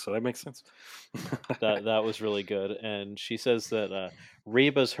Pittsburgh, so that makes sense. that was really good, and she says that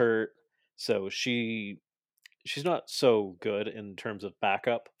Reba's hurt, so she's not so good in terms of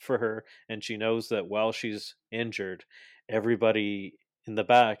backup for her, and she knows that while she's injured, everybody in the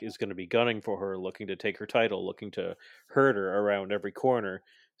back is going to be gunning for her, looking to take her title, looking to hurt her around every corner.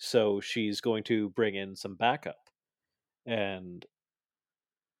 So she's going to bring in some backup, and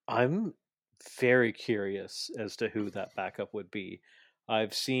I'm very curious as to who that backup would be.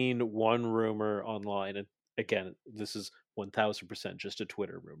 I've seen one rumor online, and again, this is 1000% just a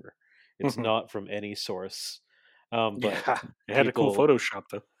Twitter rumor. It's Hmm. not from any source, but Yeah, it had a cool people, Photoshop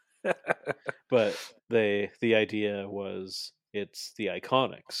though. but the idea was it's the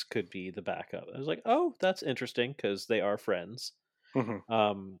Iconics could be the backup. I was like, oh, that's interesting because they are friends. Hmm.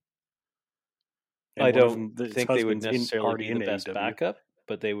 Um, I And one of don't them, his think they would husband's necessarily already be in the best AEW. backup,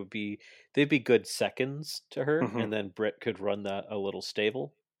 but they'd be good seconds to her, Hmm. and then Britt could run that a little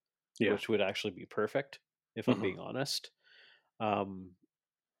stable, Yeah. which would actually be perfect if I'm Hmm. being honest. Um,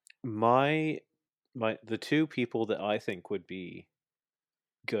 my the two people that I think would be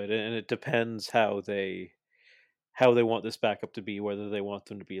good, and it depends how they want this backup to be, whether they want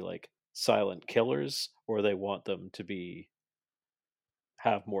them to be like silent killers or they want them to be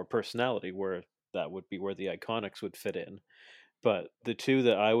have more personality, where that would be where the Iconics would fit in. But the two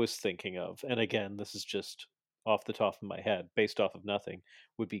that I was thinking of, and again, this is just off the top of my head, based off of nothing,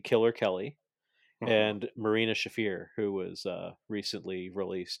 would be Killer Kelly Uh-huh. and Marina Shafir, who was recently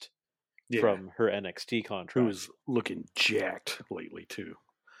released Yeah, from her NXT who contract. is looking jacked lately too.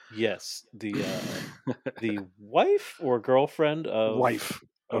 Yes, the wife or girlfriend Wife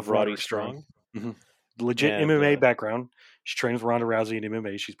of of Roddy Roderick Strong. Strong, hmm Legit and MMA background. She trains with Ronda Rousey in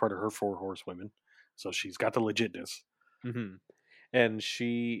MMA. She's part of her Four Horsewomen, so she's got the legitness. mhm. And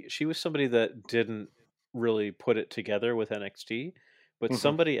she was somebody that didn't really put it together with NXT, but hmm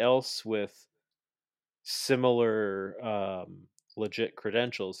somebody else with similar legit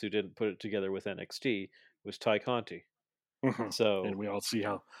credentials who didn't put it together with NXT was Ty Conti. And So we all see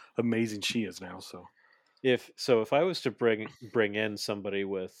how amazing she is now. So if I was to bring in somebody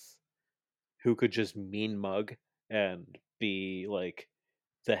with who could just mean mug and be like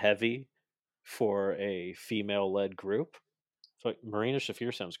the heavy for a female led group, so like Marina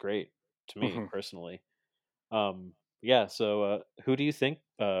Shafir sounds great to me hmm personally. Yeah. So, who do you think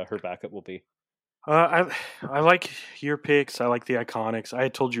her backup will be? I like your picks. I like the Iconics. I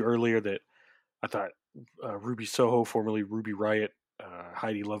had told you earlier that I thought Ruby Soho, formerly Ruby Riot,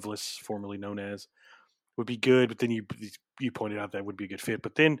 Heidi Lovelace, formerly known as, would be good. But then you pointed out that would be a good fit.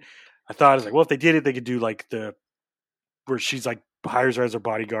 But then I was like, well, if they did it, they could do like the where she's like hires her as her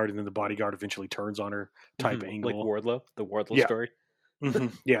bodyguard, and then the bodyguard eventually turns on her type Like angle. Wardlow, the Wardlow Yeah, story.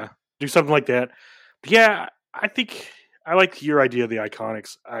 yeah, do something like that. But yeah, I think I like your idea of the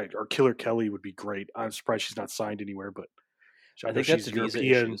Iconics. Or Killer Kelly would be great. I'm surprised she's not signed anywhere, but I I know think that's she's visa European.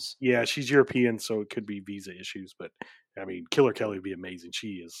 issues. Yeah, she's European, so it could be visa issues. But I mean, Killer Kelly would be amazing.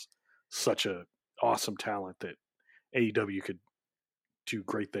 She is such a awesome talent that AEW could do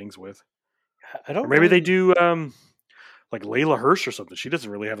great things with. I Or don't maybe they really. do like Layla Hirsch or something. She doesn't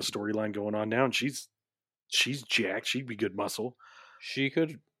really have a storyline going on now, and she's jacked. She'd be good muscle.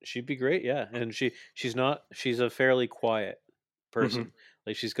 She'd be great, yeah. And she's not. She's a fairly quiet hmm person.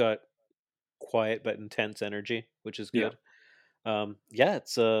 Like she's got quiet but intense energy, which is Yeah, good. Yeah,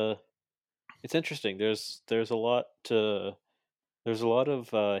 it's interesting. There's a lot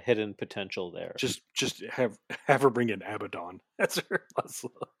of hidden potential there. just have her bring in Abaddon. That's her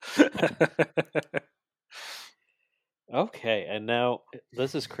muscle. Okay, and now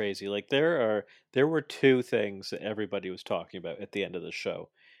this is crazy. Like there were two things that everybody was talking about at the end of the show.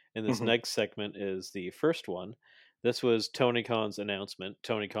 And this hmm next segment is the first one. This was Tony Khan's announcement.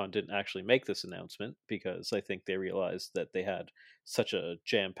 Tony Khan didn't actually make this announcement because I think they realized that they had such a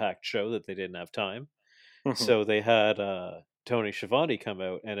jam-packed show that they didn't have time. hmm So they had Tony Schiavone come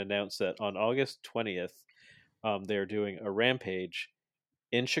out and announce that on August 20th, they're doing a Rampage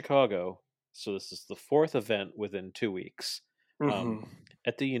in Chicago. So this is the fourth event within 2 weeks, um, hmm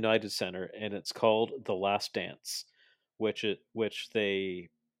at the United Center, and it's called The Last Dance, which they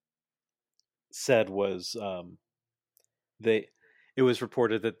said was they. It was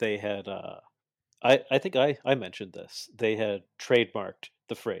reported that they had. I think I mentioned this. They had trademarked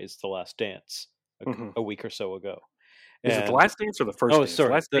the phrase "The Last Dance" hmm a week or so ago, Is it the and last dance or the first oh, dance? The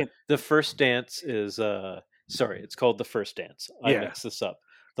sorry. last dance. The first dance is sorry, it's called The First Dance. I Yeah, mixed this up.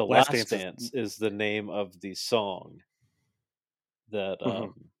 The last Last dance is. Dance is the name of the song that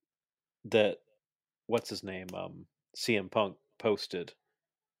hmm that what's his name? CM Punk posted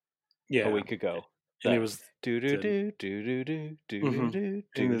a Yeah, week ago. and it That was do do the. do do do do do hmm do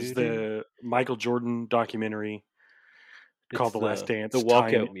And do there's do do. the Michael Jordan documentary It's called The Last the Dance,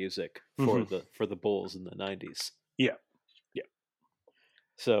 tying. walkout music hmm for the Bulls in the '90s. Yeah, yeah.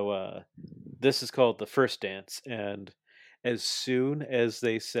 So this is called The First Dance, and as soon as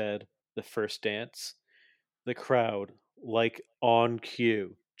they said The First Dance, the crowd, like on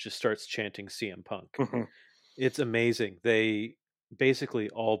cue, just starts chanting CM Punk. hmm It's amazing. They basically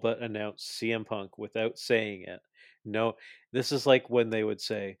all but announced CM Punk without saying it. No, this is like when they would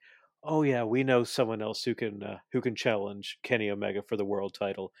say, "Oh yeah, we know someone else who can challenge Kenny Omega for the world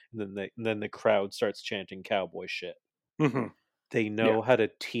title," and then the crowd starts chanting cowboy shit. hmm They Yeah, know how to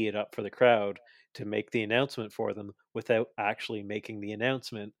tee it up for the crowd to make the announcement for them without actually making the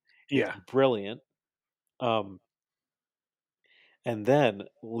announcement. It's yeah. brilliant. Um, and then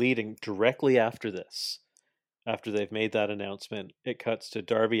leading directly after this, after they've made that announcement, it cuts to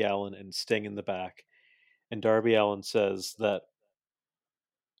Darby Allin and Sting in the back, and Darby Allin says that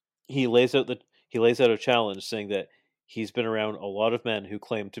he lays out a challenge, saying that he's been around a lot of men who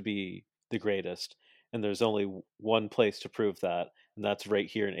claim to be the greatest, and there's only one place to prove that, and that's right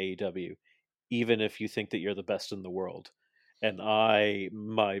here in AEW. Even if you think that you're the best in the world, and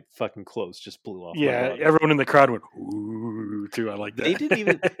my fucking clothes just blew off my Yeah, body. everyone in the crowd went ooh too. I like that. They didn't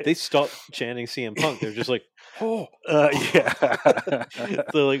even they stopped chanting CM Punk. They're just like, oh, yeah.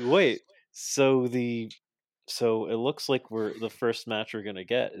 they're like, wait. So it looks like the first match we're gonna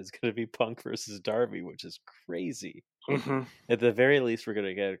get is gonna be Punk versus Darby, which is crazy. Mhm. At the very least, we're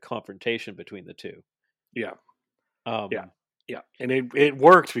gonna get a confrontation between the two. Yeah. Um, Yeah. Yeah, and it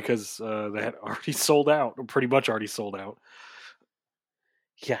worked because they had already sold out, or pretty much already sold out.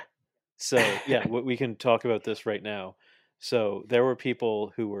 Yeah. So yeah, we can talk about this right now. So there were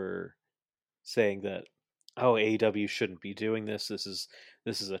people who were saying that, oh, AEW shouldn't be doing this. This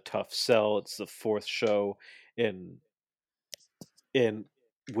is a tough sell. It's the fourth show in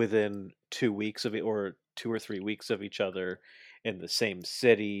within 2 weeks of it, or 2 or 3 weeks of each other in the same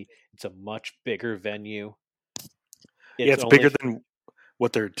city. It's a much bigger venue. Yeah, it's bigger than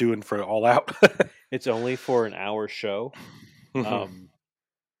what they're doing for All Out. It's only for an hour show. Mhm.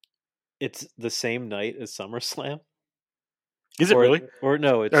 It's the same night as SummerSlam. Is it really? Or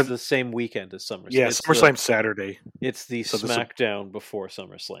no, it's the same weekend as SummerSlam. Yeah, it's SummerSlam's Saturday. It's the So SmackDown before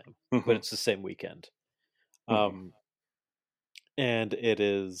SummerSlam, but it's the same weekend. And it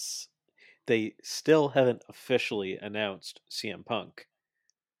is. They still haven't officially announced CM Punk.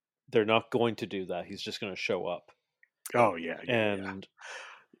 They're not going to do that. He's just going to show up. Oh yeah, and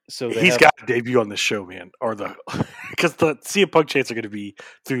so he's got to debut on the show, man, or because the CM Punk chants are going to be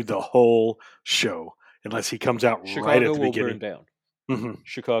through the whole show unless he comes out right at the beginning. Chicago will burn down.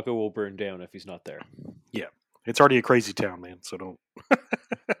 Chicago will burn down if he's not there. Yeah, it's already a crazy town, man. So don't.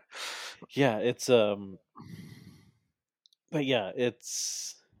 Yeah, it's but yeah,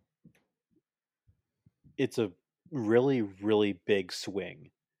 it's a really, really big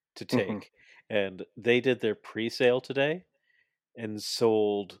swing to take. And they did their pre-sale today and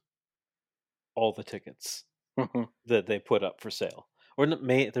sold all the tickets that they put up for sale. Or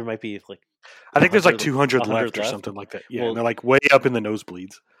there might be like, I think there's like 200 left or something like that. Yeah, well, and they're like way up in the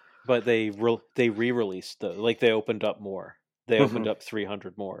nosebleeds. But they re-released they opened up more. They opened up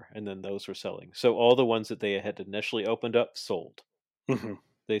 300 more, and then those were selling. So all the ones that they had initially opened up sold.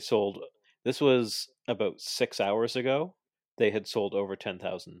 They sold. This was about 6 hours ago. They had sold over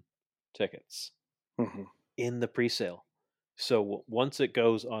 10,000 tickets in the pre-sale. So once it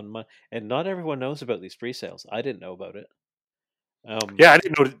goes on, and not everyone knows about these pre-sales. I didn't know about it. Yeah, I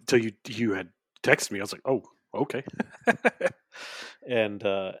didn't know it until you had texted me. I was like, oh, okay. and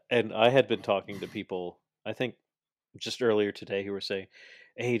I had been talking to people, I think just earlier today, who were saying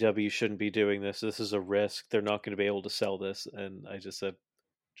AEW shouldn't be doing this. This is a risk. They're not going to be able to sell this. And I just said,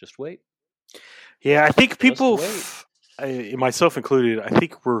 just wait. Yeah, I think people, myself included, I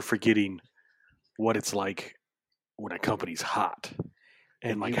think we're forgetting what it's like when a company's hot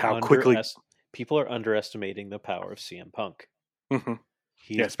and like how quickly people are underestimating the power of CM Punk.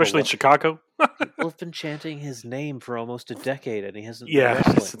 Yeah, especially in Chicago. People have been chanting his name for almost a decade, and he hasn't. Yeah,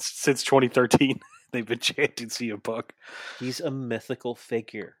 since 2013, they've been chanting CM Punk. He's a mythical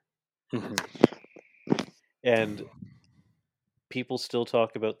figure, and people still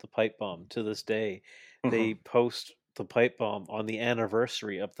talk about the pipe bomb to this day. They post the pipe bomb on the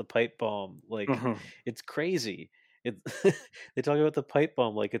anniversary of the pipe bomb. Like it's crazy. They talk about the pipe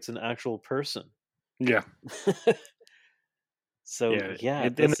bomb like it's an actual person. Yeah. So yeah,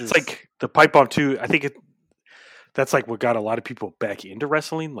 and it's like the pipe bomb too. I think that's like what got a lot of people back into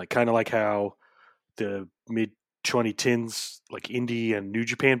wrestling. Like kind of like how the mid 2010s, like indie and New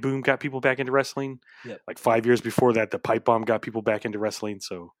Japan boom got people back into wrestling. Yep. Like 5 years before that, the pipe bomb got people back into wrestling.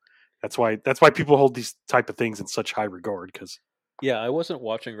 So that's why people hold these type of things in such high regard. Because I wasn't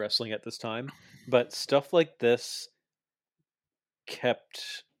watching wrestling at this time, but stuff like this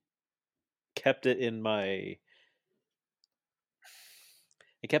kept it in my.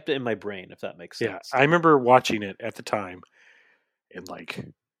 It kept it in my brain, if that makes sense. Yeah, I remember watching it at the time and like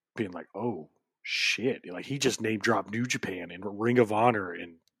being like, "Oh shit!" Like he just name dropped New Japan and Ring of Honor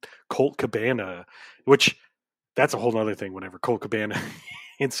and Colt Cabana, which that's a whole other thing. Whenever Colt Cabana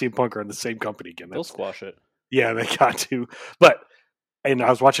and CM Punk are in the same company again, they'll squash it. Yeah, they got to. And I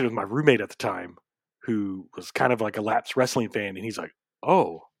was watching it with my roommate at the time, who was kind of like a lapsed wrestling fan, and he's like,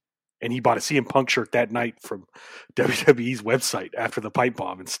 "Oh." And he bought a CM Punk shirt that night from WWE's website after the pipe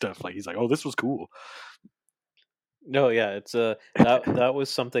bomb and stuff. Like he's like, "Oh, this was cool." No, yeah, it's that was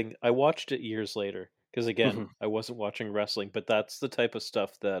something I watched it years later because again, I wasn't watching wrestling, but that's the type of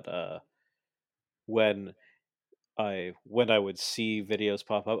stuff that when I would see videos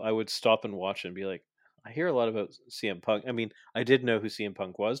pop up, I would stop and watch and be like, I hear a lot about CM Punk. I mean, I did know who CM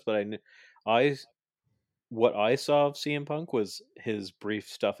Punk was, but I what I saw of CM Punk was his brief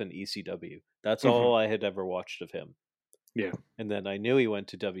stuff in ECW. That's Hmm. all I had ever watched of him. Yeah, And then I knew he went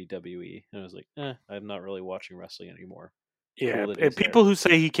to WWE, and I was like, I'm not really watching wrestling anymore. yeah. Cool that And he's people there. who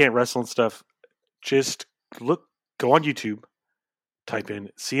say he can't wrestle and stuff, just go on YouTube, type in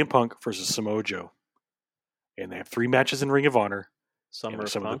CM Punk versus Samoa Joe, and they have 3 matches in Ring of Honor, and Summer they're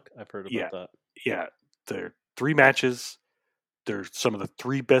of some of the Punk, I've heard yeah, about that. yeah, they're 3 matches. They're some of the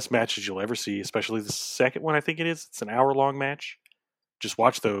 3 best matches you'll ever see, especially the second one. I think it is. It's an hour-long match. Just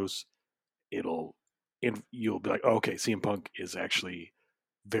watch those. And you'll be like, oh, okay, CM Punk is actually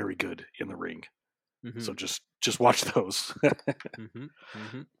very good in the ring. Hmm. So just watch those. Hmm.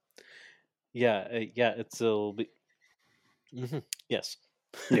 Hmm. Yeah, yeah, it's a little bit. Yes.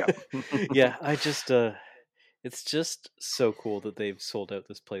 Yeah. Yeah, it's just so cool that they've sold out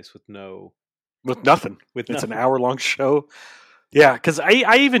this place with With nothing. with It's an nothing. hour-long show. Yeah, because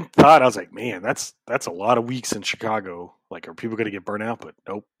I even thought, I was like, man, that's a lot of weeks in Chicago. Like, are people going to get burnt out? But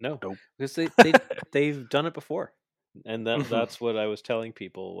nope, No, nope. because they've done it before, and Mhm. that's what I was telling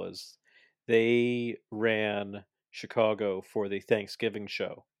people was they ran Chicago for the Thanksgiving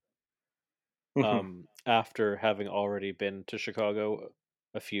show. Mhm. After having already been to Chicago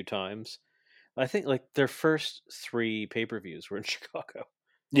a few times, I think like their first 3 pay-per-views were in Chicago.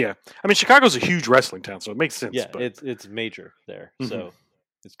 Yeah, I mean, Chicago's a huge wrestling town, so it makes sense. Yeah, But it's major there, mhm. so it's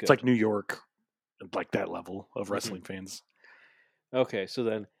It's good. like New York, like that level of Hmm. wrestling fans. Okay, so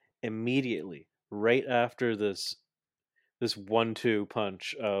then immediately, right after this 1-2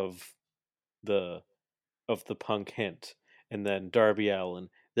 punch the the Punk hint, and then Darby Allin,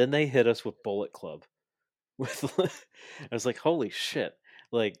 then they hit us with Bullet Club. With I was like, holy shit!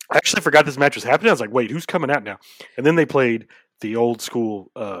 Like, I actually forgot this match was happening. I was like, wait, who's coming out now? And then they played the old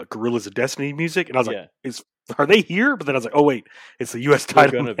school Gorillas of Destiny music, and I was like, yeah, are they here? But then I was like, oh wait, it's the U.S. they're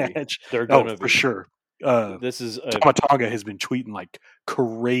title gonna be. match. They're Oh, gonna for be. sure. This is a Tama Tonga has been tweeting like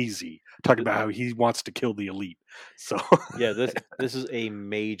crazy, talking th- about how he wants to kill the elite. So, yeah, this is a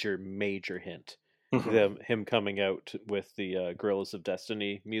major hint. mhm. Him coming out with the Gorillas of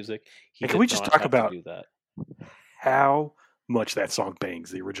Destiny music. He And can we did just not talk have to about do that. how much that song bangs?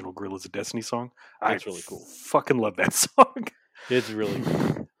 The original Gorillas of Destiny song. I It's really cool. fucking love that song. It's really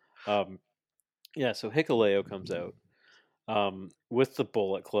cool. Um, yeah, so Hikuleo comes out with the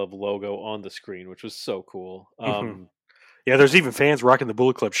Bullet Club logo on the screen, which was so cool. Mhm. Yeah, there's even fans rocking the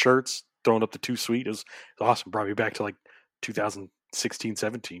Bullet Club shirts, throwing up the Too Sweet. It was awesome. Brought me back to like 2016,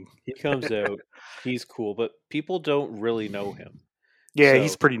 17. He comes out, he's cool, but people don't really know him. Yeah,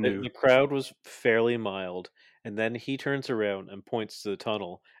 he's So pretty new. the crowd was fairly mild, and then he turns around and points to the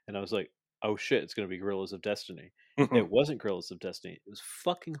tunnel, and I was like, "Oh shit, it's gonna be Gorillas of Destiny." Mhm. It wasn't Gorillas of Destiny; it was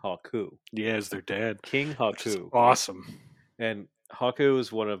fucking Haku, Yeah, as their dad, King which is Haku, awesome. and Haku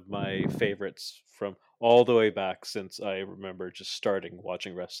is one of my favorites from all the way back since I remember just starting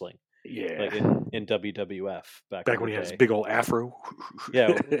watching wrestling, Yeah, like in WWF back back in the when he had his day. big old afro.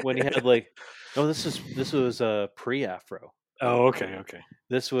 Yeah, when he had like, no, this was pre-Afro. Oh, okay, okay.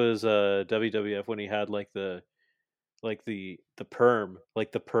 This was WWF when he had like the perm,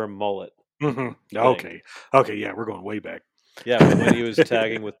 like the perm mullet thing. Okay, okay. Yeah, we're going way back. Yeah, when he was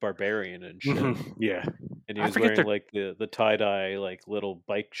tagging with Barbarian and shit, Yeah, and he I was forget wearing their. like the tie dye like little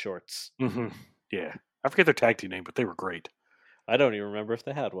bike shorts. Yeah, I forget their tag team name, but they were great. I don't even remember if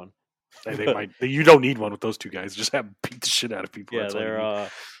they had one, They but might. You don't need one with those 2 guys. Just have 'em beat the shit out of people. yeah, That's all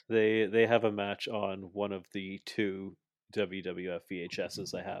you need. they have a match on one of the 2 WWF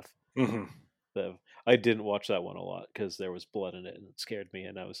VHSs I have. Hmm. I didn't watch that one a lot because there was blood in it and it scared me,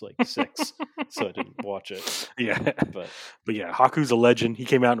 and I was like 6, so I didn't watch it. Yeah, But but yeah, Haku's a legend. He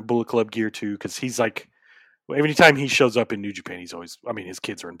came out in Bullet Club gear too, because he's like, every time he shows up in New Japan, he's always. I mean, his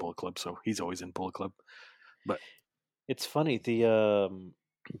kids are in Bullet Club, so he's always in Bullet Club. But it's funny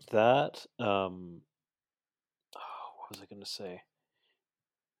that oh, what was I going to say?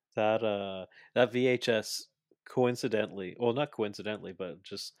 That that VHS coincidentally, well, not coincidentally, but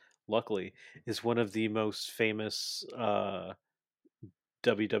just luckily, is one of the most famous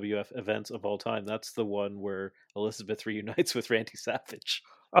WWF events of all time. That's the one where Elizabeth reunites with Randy Savage.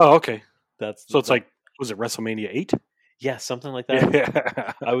 oh, okay. That's So it's that. like, was it WrestleMania 8? Yeah, something like that.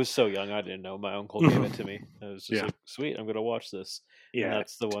 Yeah, I was so young, I didn't know. My uncle gave it to me. I was just yeah, like, "Sweet, I'm gonna watch this." And yeah.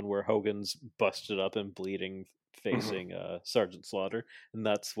 that's the one where Hogan's busted up and bleeding, Mhm. facing Sergeant Slaughter, and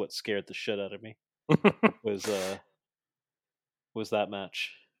that's what scared the shit out of me. Was that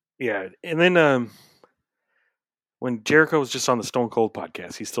match? Yeah, and then when Jericho was just on the Stone Cold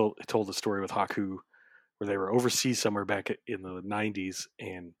podcast, he still told the story with Haku where they were overseas somewhere back in the '90s,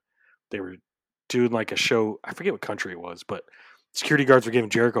 and they were doing like a show. I forget what country it was, but security guards were giving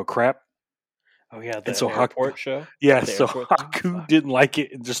Jericho crap. Oh yeah, And the so airport show. Yeah, The so airport thing? Haku Fuck. didn't like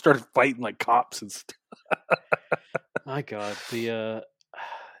it and just started fighting like cops and stuff. My God, the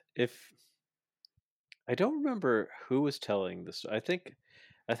if I don't remember who was telling this, I think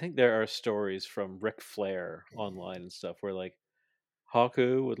there are stories from Ric Flair online and stuff where like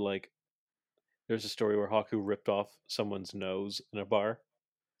Haku would like. There's a story where Haku ripped off someone's nose in a bar,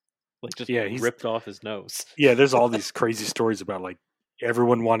 like just Yeah, ripped off his nose. yeah. There's all these crazy stories about like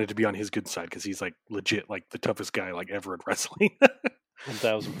everyone wanted to be on his good side because he's like legit like the toughest guy like ever in wrestling.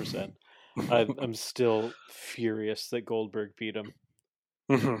 1000%. I'm still furious that Goldberg beat him.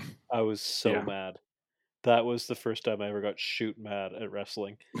 Mhm. I was so Yeah. mad. That was the first time I ever got shoot mad at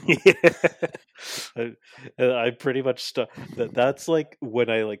wrestling. I pretty much stopped. That's like when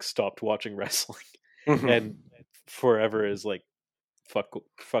I like stopped watching wrestling, Mhm. and forever is like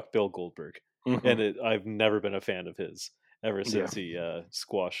fuck Bill Goldberg, Mhm. and I've never been a fan of his ever Yeah. since he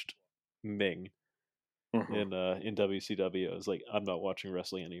squashed Ming Mhm. in WCW. I was like, I'm not watching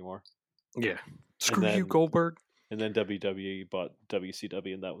wrestling anymore. Yeah. Screw you, then- Goldberg. And then WWE bought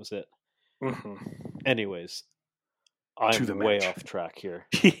WCW, and that was it. Mhm. Anyways, To I'm the way match. off track here.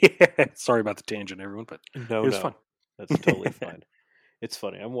 Yeah. Sorry about the tangent, everyone, but No, it was fun. That's totally fine. It's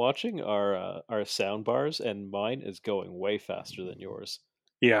funny. I'm watching our sound bars, and mine is going way faster than yours.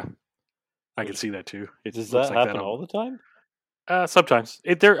 Yeah, I can see that too. It Does looks that like happen all the time? Sometimes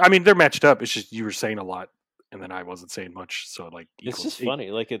they're matched up. It's just you were saying a lot, and then I wasn't saying much. So like, It's just equals-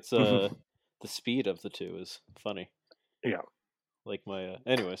 funny. Like it's Mhm. the speed of the two is funny. Yeah. Like my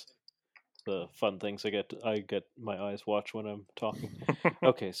anyways, the fun things I get my eyes watch when I'm talking.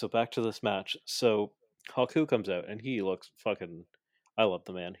 Okay, so back to this match. So Haku comes out and he looks fucking. I love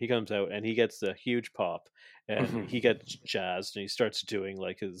the man. He comes out and he gets the huge pop and Mhm. he gets jazzed and he starts doing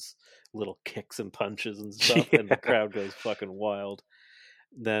like his little kicks and punches and stuff, and the Yeah. crowd goes fucking wild.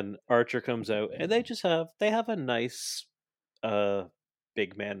 Then Archer comes out and they have a nice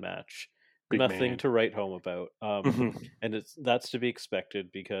big man match. Big Nothing man. to write home about. Mhm. And that's to be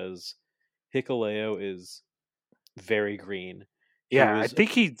expected because Hikuleo is very green. Yeah, I was-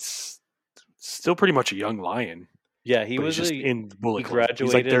 think he's still pretty much a young lion. Yeah, he But was he's just in Bullet he Club.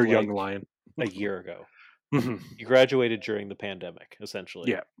 He's like their graduated, young like, lion. a year ago. Mhm. He graduated during the pandemic, essentially.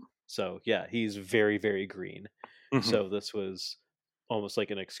 Yeah. So yeah, he's very, very green. Mhm. So this was almost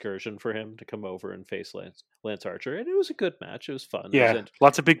like an excursion for him to come over and face Lance Archer, and it was a good match. It was fun. It was Yeah,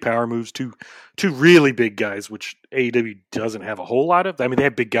 lots of big power moves. Two really big guys, which AEW doesn't have a whole lot of. I mean, they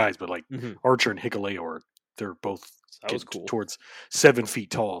have big guys, but like Mhm. Archer and Hikuleo they're both That was get cool. towards 7 feet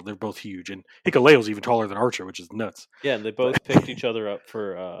tall. They're both huge, and Hikuleo's even taller than Archer, which is nuts. Yeah, and they both picked each other up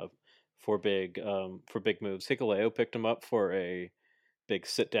for big moves. Hikuleo picked him up for a big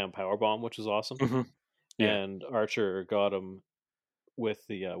sit down power bomb, which was awesome. Mhm. Yeah. And Archer got him with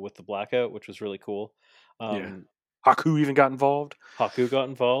the blackout, which was really cool. Yeah. Haku even got involved. Haku got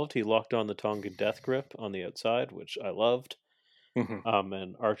involved. He locked on the Tongan death grip on the outside, which I loved. Mhm.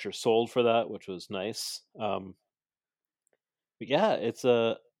 And Archer sold for that, which was nice. But yeah, it's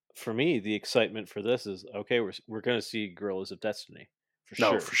for me the excitement for this is okay. We're going to see Gorillas of Destiny for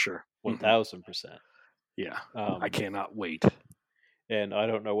No, sure, for sure. 1000%. Yeah, Um, I cannot wait. and I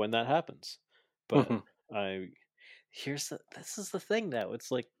don't know when that happens, but Mhm. this is the thing now.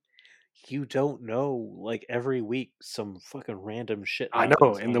 It's like you don't know. Like every week, some fucking random shit. I know,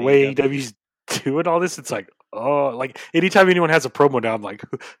 happens and on the way AEW. AEW's doing all this, it's like, oh, like anytime anyone has a promo now, I'm like,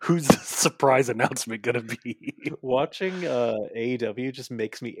 who's the surprise announcement gonna be? Watching AEW just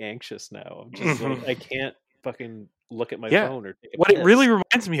makes me anxious now. I'm just like, I can't fucking look at my Yeah. phone or take a What it piss. really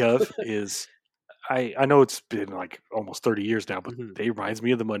reminds me of is I know it's been like almost 30 years now, but Mhm. it reminds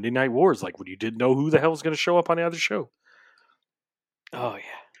me of the Monday Night Wars, like when you didn't know who the hell was going to show up on the other show. Oh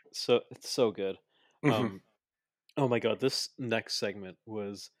yeah, so it's so good. Mhm. Oh my god, this next segment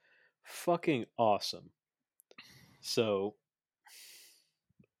was fucking awesome. So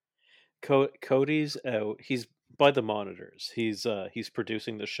Cody's out. He's by the monitors. He's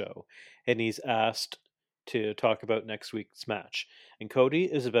producing the show, and he's asked to talk about next week's match. And Cody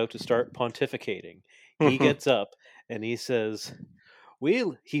is about to start pontificating. He Mhm. gets up and he says,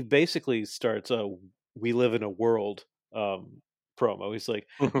 He basically starts a "We live in a world" promo. He's like,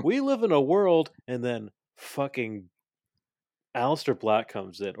 Mhm. "We live in a world," and then fucking Aleister Black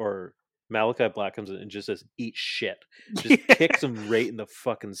comes in, or Malachi Black comes in and just says, "Eat shit." Just kicks him right in the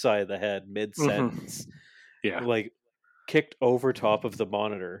fucking side of the head mid sentence. Yeah. Like kicked over top of the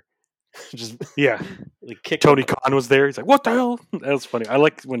monitor. Just Yeah. like kicked Tony him. Khan was there. He's like, "What the hell?" That was funny. I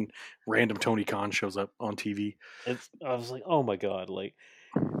like when random Tony Khan shows up on TV. I was like, oh my god, like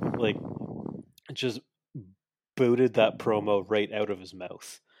just booted that promo right out of his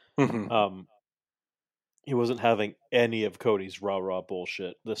mouth. Mm-hmm. He wasn't having any of Cody's rah-rah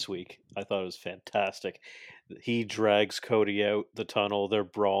bullshit this week. I thought it was fantastic. He drags Cody out the tunnel. They're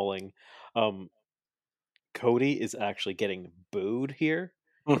brawling. Cody is actually getting booed here.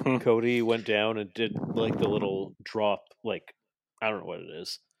 Mm-hmm. Cody went down and did like the little drop, like I don't know what it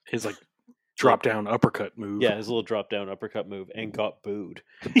is. His like drop down uppercut move. Yeah, his little drop down uppercut move, and got booed.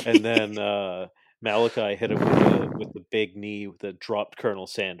 And then Malachi hit him with the big knee that dropped Colonel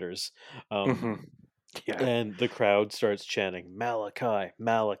Sanders. Mm-hmm. Yeah. And the crowd starts chanting Malachi,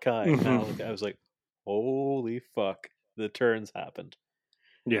 Malachi, Mm-hmm. Malachi. I was like, holy fuck! The turns happened.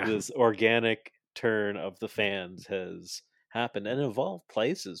 Yeah. This organic turn of the fans has happened, and of all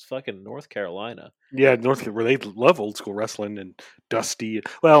places, fucking North Carolina. Yeah, where they love old school wrestling and Dusty.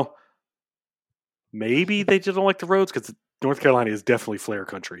 Well, maybe they just don't like the Rhodes because North Carolina is definitely Flair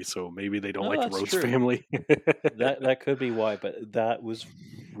country, so maybe they don't Oh, like the that's Rhodes true. family. That could be why, but that was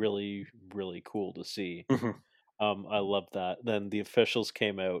really really cool to see. Mhm. I love that. Then the officials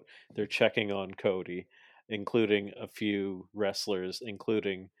came out. They're checking on Cody, including a few wrestlers,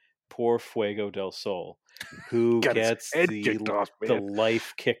 including poor Fuego del Sol, who Got his gets head the kicked off, the man.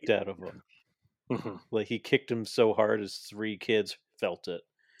 life kicked out of him. Mhm. Like he kicked him so hard his 3 kids felt it.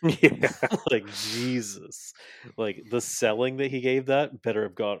 Yeah, Like Jesus. Like the selling that he gave that better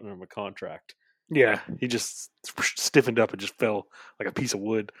have gotten him a contract. yeah. He just stiffened up and just fell like a piece of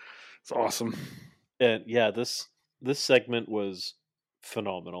wood. It's awesome. And yeah, this segment was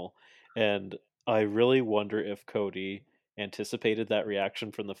phenomenal, and I really wonder if Cody anticipated that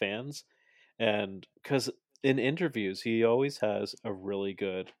reaction from the fans, and because in interviews he always has a really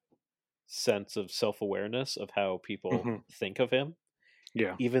good sense of self-awareness of how people Mhm. think of him,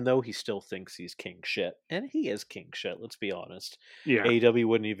 Yeah, even though he still thinks he's king shit, and he is king shit. Let's be honest. yeah, AEW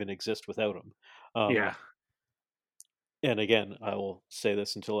wouldn't even exist without him. yeah. And again, I will say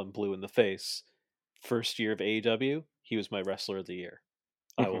this until I'm blue in the face. First year of AEW, he was my wrestler of the year.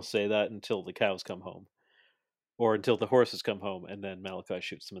 I will Mhm. say that until the cows come home, or until the horses come home, and then Malachi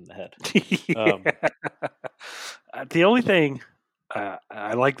shoots them in the head. Yeah. The only thing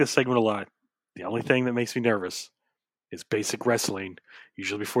I like this segment a lot. The only thing that makes me nervous is basic wrestling.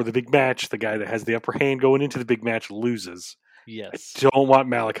 Usually before the big match, the guy that has the upper hand going into the big match loses. Yes, I don't want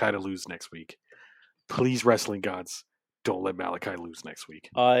Malachi to lose next week. Please, wrestling gods, don't let Malachi lose next week.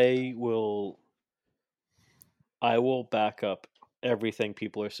 I will. I will back up everything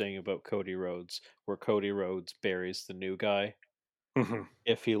people are saying about Cody Rhodes, where Cody Rhodes buries the new guy Mhm.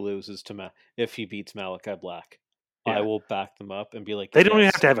 if he loses to if he beats Malachi Black. I Yeah. will back them up and be like, They don't even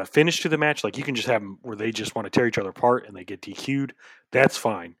yes, have to have a finish to the match. Like you can just have them where they just want to tear each other apart and they get DQ'd. That's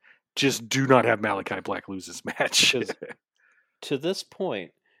fine. Just do not have Malachi Black lose this match. because to this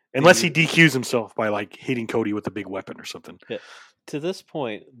point, Unless he DQs himself by like hitting Cody with a big weapon or something. to this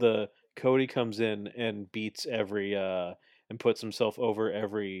point, the Cody comes in and beats every and puts himself over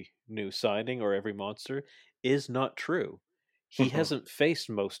every new signing or every monster is not true. He Mhm. hasn't faced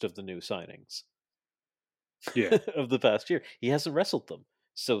most of the new signings Yeah. of the past year. He hasn't wrestled them,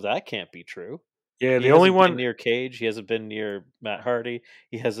 so that can't be true. Yeah, He the only hasn't been one. near Cage. He hasn't been near Matt Hardy.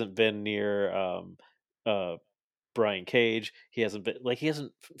 He hasn't been near uh, Brian Cage. He hasn't been he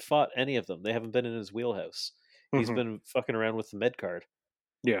hasn't fought any of them. They haven't been in his wheelhouse. He's Mhm. been fucking around with the mid card,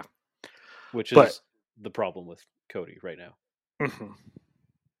 Yeah. which But is the problem with Cody right now. mhm.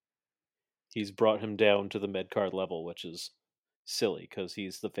 He's brought him down to the mid card level, which is silly because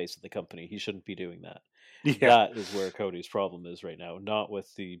he's the face of the company. He shouldn't be doing that. Yeah. That is where Cody's problem is right now, not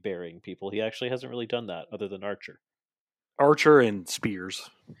with the burying people. He actually hasn't really done that other than Archer. Archer and Spears.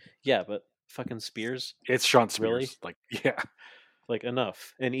 Yeah, but fucking Spears, It's Sean Spears. really? Like, yeah. Like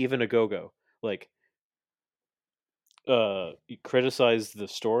enough. And even a go-go. Like you criticize the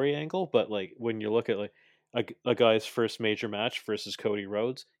story angle, but like when you look at like a guy's first major match versus Cody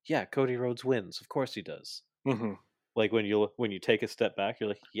Rhodes, yeah, Cody Rhodes wins. Of course he does. Hmm. Like when you take a step back, you're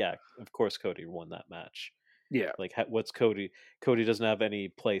like, yeah, of course Cody won that match. Yeah. Like what's Cody? Cody doesn't have any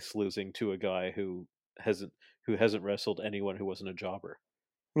place losing to a guy hasn't who hasn't wrestled anyone who wasn't a jobber.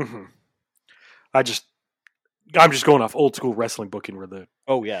 Hmm. I'm just going off old school wrestling booking where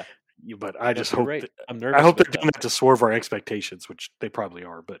Oh yeah, but I no, just you're hope right. that, I'm I nervous hope they're about doing that. that to swerve our expectations, which they probably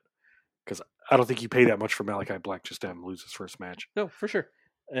are, but because I don't think you pay that much for Malachi Black just to have him lose his first match. No, for sure.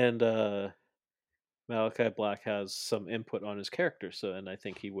 And Malachi Black has some input on his character, so and I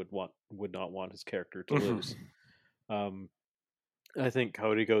think he would not want his character to lose. Um, I think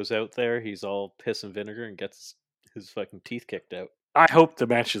Cody goes out there, he's all piss and vinegar, and gets his fucking teeth kicked out. I hope the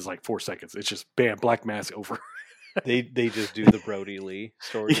match is like 4 seconds. It's just bam, black mask over. They just do the Brody Lee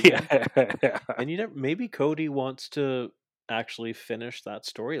story again. Yeah. And maybe Cody wants to actually finish that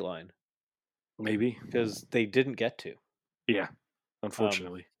storyline Maybe. because they didn't get to. Yeah. Um,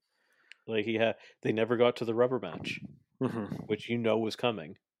 Unfortunately. like they never got to the rubber match, Hmm. which was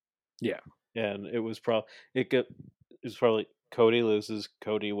coming. Yeah. And it was probably Cody loses,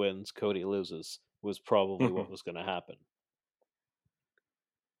 Cody wins, Cody loses was probably Hmm. what was going to happen.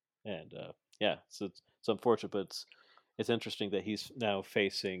 And yeah, so it's unfortunate, but it's interesting that he's now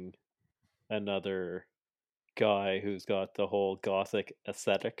facing another guy who's got the whole gothic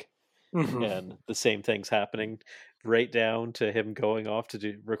aesthetic, Hmm. and the same thing's happening, right down to him going off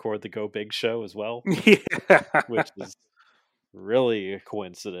to record the Go Big show as well, Yeah. which is really a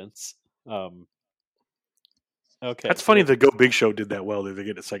coincidence. Um, okay, That's funny so the Go Big Show did that well that they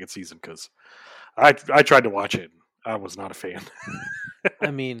get a second season because I tried to watch it. I was not a fan.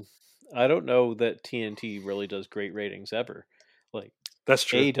 I mean, I don't know that TNT really does great ratings ever. Like That's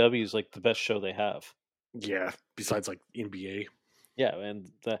true. AEW is like the best show they have. Yeah. Besides like NBA. Yeah,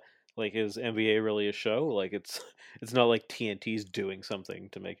 and is NBA really a show? Like it's not like TNT's doing something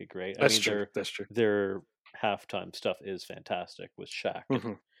to make it great. I That's mean, true. That's true. their halftime stuff is fantastic with Shaq and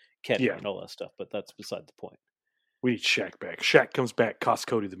Hmm. Kenny Yeah. and all that stuff, but that's beside the point. We need Shaq back. Shaq comes back, costs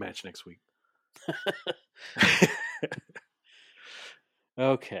Cody the match next week.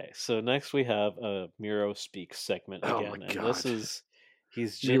 Okay, so next we have a Miro Speaks segment Oh my again, and god. Miro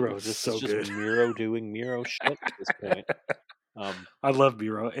is this is so just good. Miro doing Miro shit at this point. I love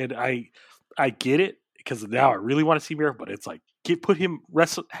Miro, and I get it because now I really want to see Miro, but it's like have him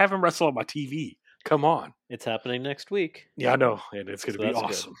wrestle on my TV. Come on. It's happening next week. Yeah, I know, and it's going to So be that's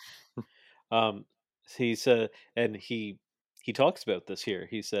awesome. good. He said, and he talks about this here.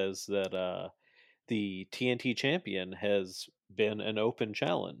 He says that the TNT champion has been an open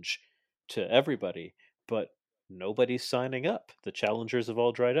challenge to everybody, but nobody's signing up. The challengers have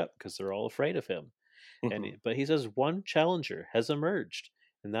all dried up because they're all afraid of him. Mhm. But he says one challenger has emerged,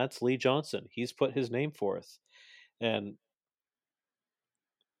 and that's Lee Johnson. He's put his name forth, and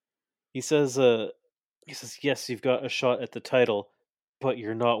he says, yes, you've got a shot at the title, but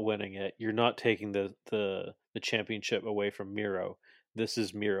you're not winning it. You're not taking the championship away from Miro. This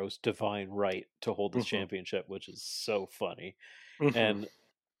is Miro's divine right to hold this Mhm. championship, which is so funny. Mhm. And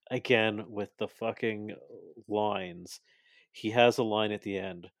again, with the fucking lines, he has a line at the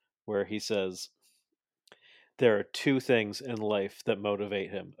end where he says, there are two things in life that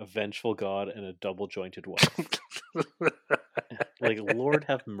motivate him: a vengeful God and a double jointed wife. Like, Lord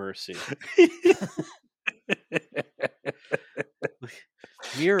have mercy.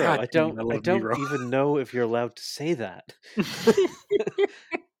 Miro, God dang it, I I love don't Miro. even know if you're allowed to say that.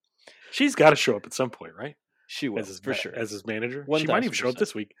 She's got to show up at some point, right? She will, for sure. As his manager. She might even show up 1000%.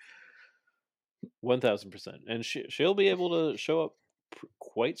 this week. 1000%. And she'll be able to show up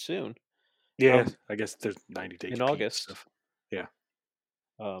quite soon. Yeah, I guess there's 90-day in compete August. stuff. Yeah.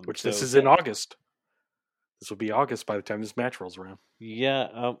 Which So, this is in August. This will be August by the time this match rolls around.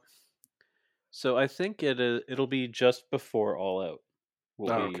 Yeah. So I think it'll be just before All Out.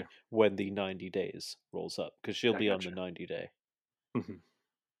 Will be Okay. when the 90 days rolls up, because she'll be gotcha. on the 90 day. Mhm.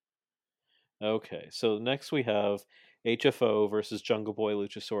 Okay, so next we have HFO versus Jungle Boy,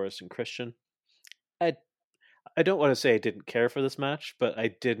 Luchasaurus, and Christian. I I don't want to say I didn't care for this match, but I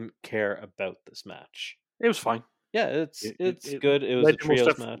didn't care about this match. It was fine. Yeah, it's good. It was led a to more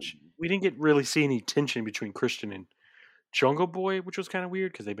trios stuff. match. We didn't really see any tension between Christian and Jungle Boy, which was kind of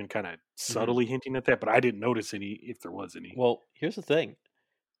weird because they've been kind of subtly hinting at that, but I didn't notice any if there was any. Well, here's the thing: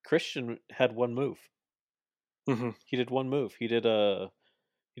 Christian had one move. Mhm. He did one move. He did a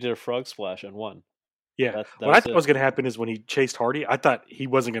frog splash and won. Yeah. That What I was thought it. was going to happen is when he chased Hardy, I thought he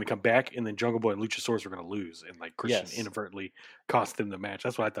wasn't going to come back, and then Jungle Boy and Luchasaurus were going to lose, and like Christian Yes. inadvertently cost them the match.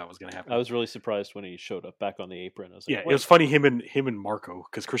 That's what I thought was going to happen. I was really surprised when he showed up back on the apron. I was like, Yeah, wait. it was funny him and Marco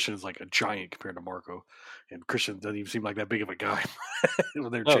because Christian is like a giant compared to Marco, and Christian doesn't even seem like that big of a guy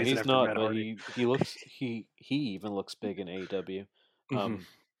when they're No, chasing he's after not. Matt But Hardy. he looks he even looks big in AEW. Mhm.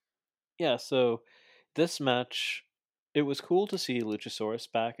 Yeah. So this match, it was cool to see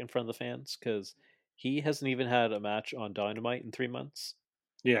Luchasaurus back in front of the fans because he hasn't even had a match on Dynamite in 3 months,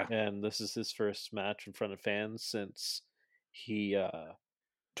 Yeah, and this is his first match in front of fans since he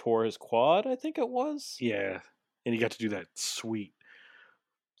tore his quad. I think it was. yeah, and he got to do that sweet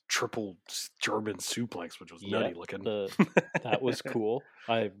triple German suplex, which was nutty Yep, looking. that was cool.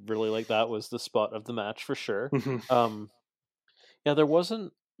 I really like that. Was the spot of the match for sure. Mhm. Yeah, there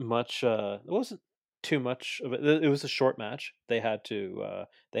wasn't much. There wasn't too much of it. It was a short match. They had to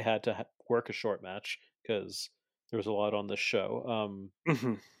work a short match because there was a lot on this show.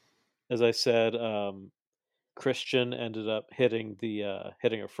 Mhm. As I said, Christian ended up hitting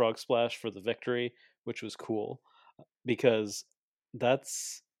hitting a frog splash for the victory, which was cool because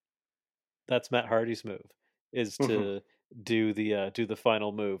that's Matt Hardy's move, is Hmm. to do the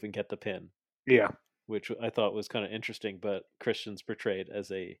final move and get the pin, Yeah, which I thought was kind of interesting. But Christian's portrayed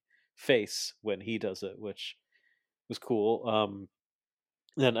as a face when he does it, which was cool.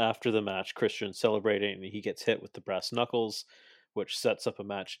 Then after the match, Christian celebrating and he gets hit with the brass knuckles, which sets up a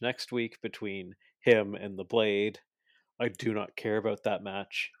match next week between him and the Blade. I do not care about that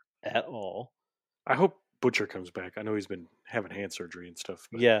match at all. I hope Butcher comes back. I know he's been having hand surgery and stuff,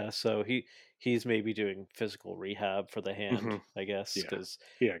 but Yeah, so he's maybe doing physical rehab for the hand, hmm I guess, yeah, because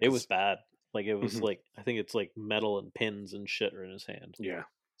yeah, it was because bad. Like it was hmm like I think it's like metal and pins and shit are in his hand. yeah,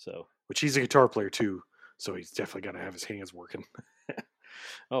 So which he's a guitar player too, so he's definitely got to have his hands working.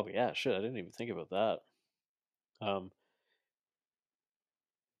 oh yeah, shit, I didn't even think about that. Um,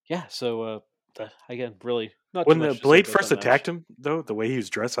 yeah, so again, really not too When the much to say Blade about first that match. attacked him, though, the way he was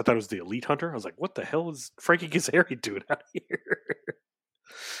dressed, I thought it was the Elite Hunter. I was like, "What the hell is Frankie Kazarian doing out here?"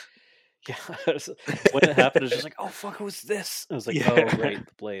 Yeah, when it happened, it was just like, oh fuck, who's this? I was like, oh Yeah, right,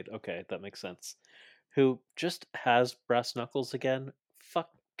 the Blade. Okay, that makes sense. Who just has brass knuckles again? Fuck.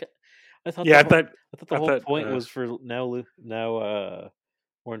 I thought yeah. I thought the I whole thought point was for now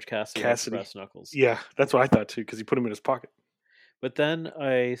Orange Cassidy has Cassidy. brass knuckles. Yeah, that's what I thought too, because he put him in his pocket. But then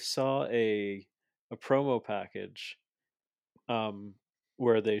I saw a promo package um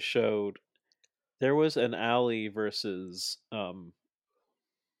where they showed there was an alley versus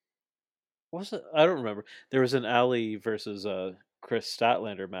what was it? I don't remember. There was an alley versus a Chris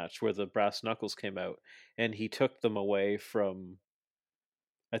Statlander match where the brass knuckles came out and he took them away from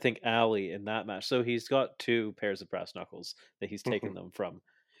I think Ali in that match. So he's got two pairs of brass knuckles that he's Hmm.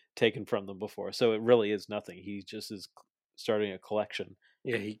 taken from them before. So it really is nothing. He just is starting a collection.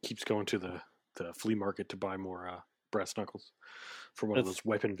 Yeah, he keeps going to the flea market to buy more brass knuckles from one of That's those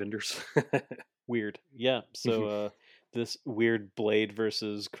weapon vendors. weird. Yeah. Hmm. So this weird Blade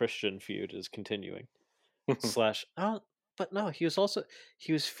versus Christian feud is continuing. Slash oh but no, he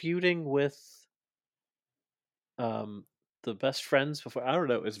was feuding with um the best friends before. I don't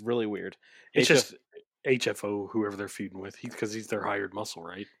know, it's really weird. It's HF just HFO, whoever they're feuding with, because he's their hired muscle,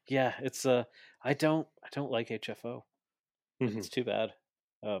 right? yeah, it's I don't like HFO. Hmm. It's too bad.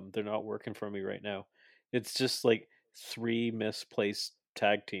 They're not working for me right now. It's just like three misplaced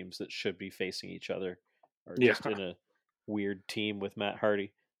tag teams that should be facing each other are Yeah. just in a weird team with Matt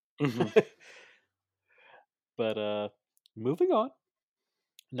Hardy. Hmm. But moving on.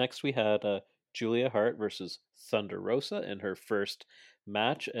 Next we had Julia Hart versus Thunder Rosa in her first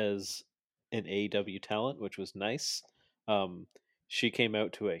match as an AEW talent, which was nice. Um, she came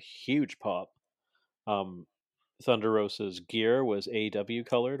out to a huge pop. Um, Thunder Rosa's gear was AEW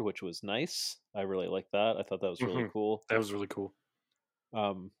colored, which was nice. I really liked that. I thought that was really Hmm. cool. That was really cool.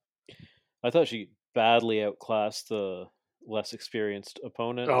 Um, I thought she badly outclassed the less experienced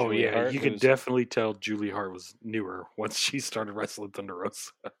opponent, Oh Julia yeah, Hart, you could who's definitely tell Julie Hart was newer once she started wrestling Thunder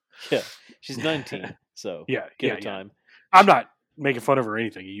Rosa. yeah, she's 19, so Yeah, give yeah, it yeah. time. I'm not making fun of her or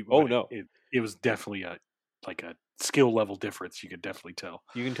anything, Oh but no, it was definitely a like a skill level difference. You could definitely tell.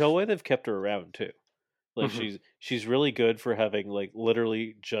 you can tell why they've kept her around too. Like Hmm. she's really good for having like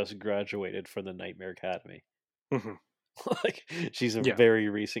literally just graduated from the Nightmare Academy. Hmm. Like she's a Yeah, very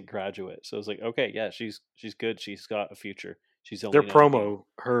recent graduate, so it's like okay, yeah, she's good. She's got a future. She's their only 19. promo,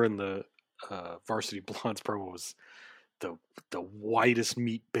 her and the Varsity Blondes promo was the the whitest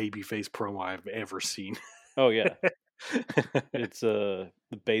meat baby face promo I've ever seen. Oh yeah, it's the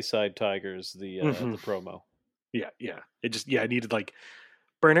Bayside Tigers, Hmm. the promo. Yeah, yeah. It just I needed like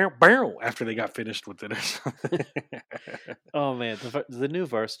burn out barrel after they got finished with it. Or something. Oh man, the new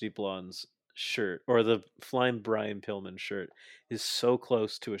Varsity Blondes shirt or the Flying Brian Pillman shirt is so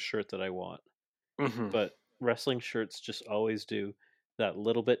close to a shirt that I want. Hmm. But wrestling shirts just always do that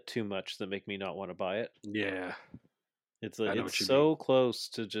little bit too much that make me not want to buy it. Yeah, I know It's what you mean. so close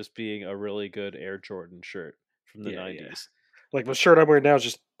to just being a really good Air Jordan shirt from the Yeah, yeah. 90s. Like the shirt I'm wearing now is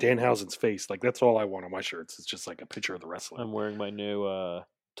just Danhausen's face. Like that's all I want on my shirts. It's just like a picture of the wrestler. I'm wearing my new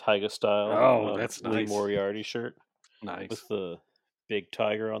Tyga style Oh, that's Lee nice. Moriarty shirt Nice. with the big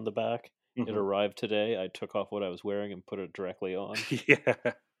tiger on the back. It Hmm. arrived today. I took off what I was wearing and put it directly on. Yeah,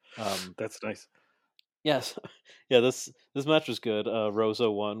 Um, that's nice. yes, yeah. This match was good. Rosa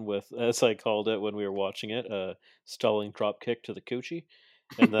won with, as I called it when we were watching it, a stalling drop kick to the coochie,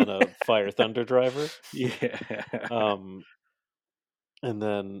 and then a fire thunder driver. Yeah. Um, and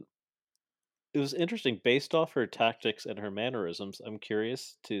then it was interesting based off her tactics and her mannerisms. I'm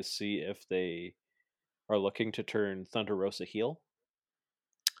curious to see if they are looking to turn Thunder Rosa heel.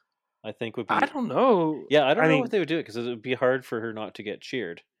 I think would I be. don't know. Yeah, I don't I know mean, what they would do because it would be hard for her not to get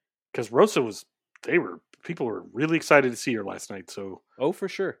cheered. because people were really excited to see her last night. So, Oh, for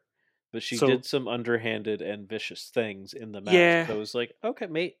sure. But she so did some underhanded and vicious things in the match. yeah, So it was like, okay,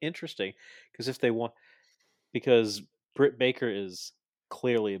 mate, interesting. Because if they want, because Britt Baker is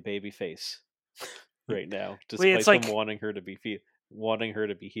clearly a baby face right now, well, it's despite them like, wanting her to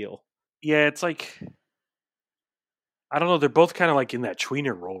be heel. yeah, it's like, I don't know. They're both kind of like in that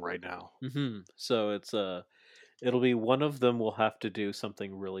tweener role right now. So it's it'll be one of them will have to do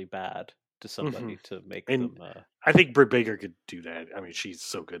something really bad to Hmm. somebody to make And them. I think Britt Baker could do that. I mean, she's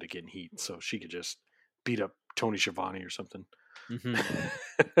so good at getting heat, so she could just beat up Tony Schiavone or something. Mhm.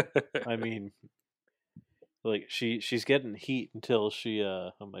 I mean, like she's getting heat until she.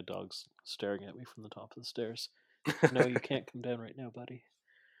 Oh, my dog's staring at me from the top of the stairs. No, you can't come down right now, buddy.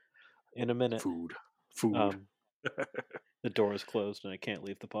 In a minute. Food. Um, the door is closed and I can't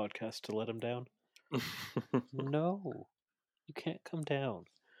leave the podcast to let him down. No, you can't come down.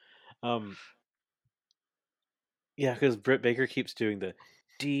 Um, yeah, because Britt Baker keeps doing the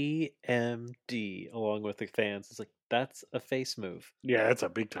DMD along with the fans. It's like that's a face move. Yeah, that's a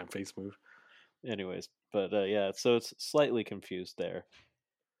big time face move. Anyways, but yeah, so it's slightly confused there.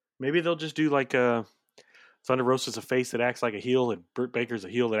 Maybe they'll just do like Thunder Rosa's a face that acts like a heel, and Britt Baker's a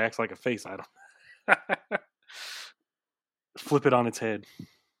heel that acts like a face. I don't flip it on its head.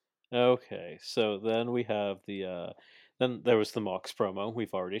 Okay, so then we have the then there was the Mox promo.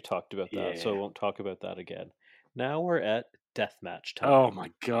 We've already talked about that, so I Yeah. won't talk about that again. Now we're at deathmatch Oh time.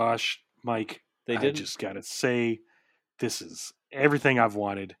 my gosh, Mike! They I didn't. just gotta say, this is everything I've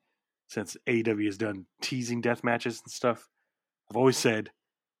wanted since AEW has done teasing death matches and stuff. I've always said,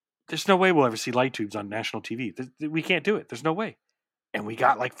 there's no way we'll ever see light tubes on national TV. We can't do it. There's no way. And we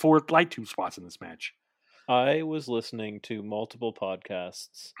got like 4 light tube spots in this match. I was listening to multiple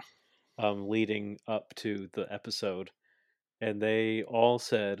podcasts leading up to the episode, and they all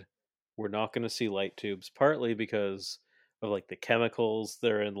said we're not going to see light tubes, partly because of like the chemicals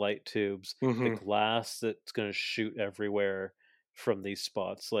that are in light tubes, the Mm-hmm. glass that's going to shoot everywhere from these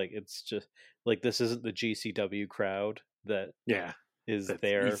spots. Like it's just like this isn't the GCW crowd that Yeah, is that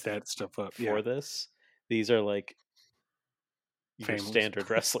there eats that stuff up. Yeah, for this. These are like your families. standard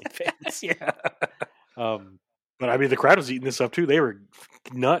wrestling fans. Yeah. Um, But I mean, the crowd was eating this up too. They were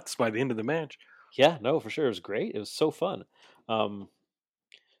nuts by the end of the match. yeah, no, for sure, it was great. It was so fun. Um,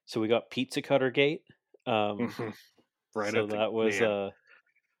 so we got Pizza Cutter Gate. Mm-hmm. Right So at the that was man.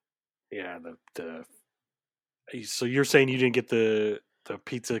 Yeah, so you're saying you didn't get the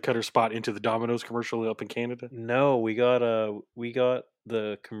pizza cutter spot into the Domino's commercial up in Canada? no, we got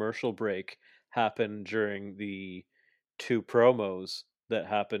the commercial break happen during the two promos that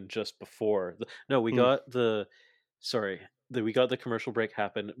happened just before. No, we Hmm. got the sorry, we got the commercial break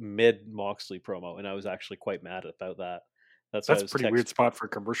happen mid Moxley promo, and I was actually quite mad about that. That's why I That's a was pretty weird text. spot for a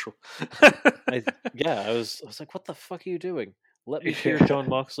commercial. I was like, what the fuck are you doing? Let me hear Yeah. John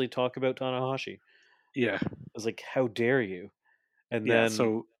Moxley talk about Tanahashi. Yeah. I was like, how dare you? And Yeah. then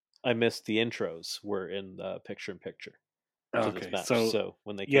So I missed the intros were in the picture in picture to this okay. match. So So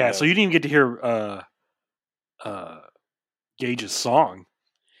when they came yeah. So out, you didn't even get to hear uh Gage's song.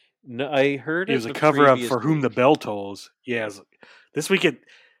 no, I heard It it was a the cover of previous "For Whom the week. Bell Tolls." Yeah. This week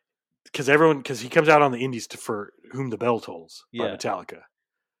because he comes out on the Indies for "Whom the Bell Tolls" by Yeah, Metallica,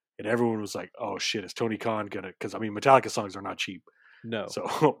 and everyone was like, "Oh shit, is Tony Khan gonna?" Because I mean, Metallica songs are not cheap. no,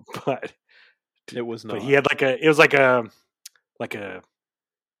 So, but it was he not. had it was like a like an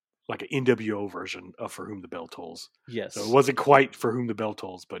NWO version of "For Whom the Bell Tolls." So it Yes, wasn't quite "For Whom the Bell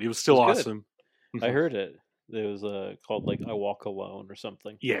Tolls," but it was it still was good. awesome. I Mhm. heard it. It was called like "I Walk Alone" or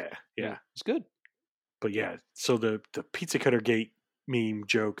something. Yeah, It yeah, was good. but yeah. So the pizza cutter gate meme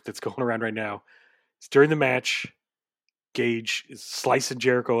joke that's going around right now is during the match. Gage is slicing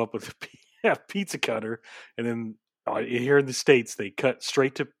Jericho up with a pizza cutter, and then here in the States they cut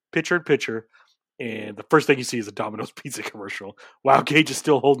straight to picture in picture, and the first thing you see is a Domino's pizza commercial. Wow, Gage is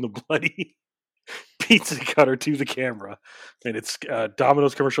still holding a bloody pizza cutter to the camera, and it's a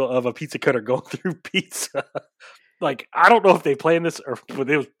Domino's commercial of a pizza cutter going through pizza. Like I don't know if they planned this or, but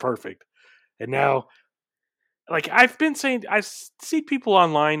it was perfect. And now, like I've been saying, I see people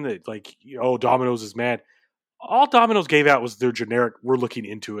online that like, oh, Domino's is mad. All Domino's gave out was their generic "we're looking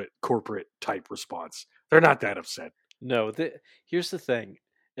into it" corporate type response. They're not that upset. No, here's the thing.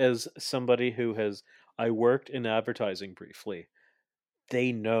 As somebody who has, I worked in advertising briefly.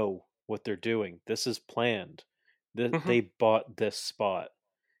 They know what they're doing. This is planned. Hmm. They bought this spot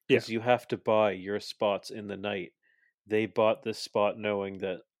Yeah, because you have to buy your spots in the night. They bought this spot knowing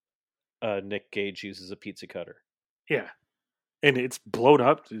that Nick Gage uses a pizza cutter. yeah. and it's blown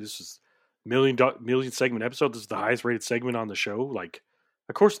up. This is million segment episode. This is the highest rated segment on the show. Like,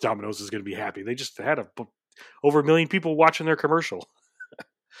 of course, Domino's is going to be happy. They just had over 1 million people watching their commercial.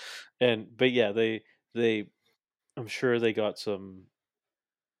 But yeah, they I'm sure they got some,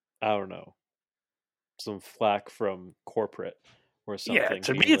 I don't know, some flack from corporate or Yeah, something.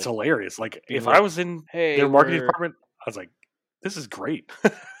 to me, Being it's like, hilarious. Like, being if I like, was in hey, their marketing we're department, I was like, this is great.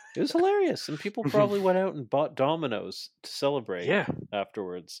 it was hilarious, and people probably went out and bought Domino's to celebrate Yeah.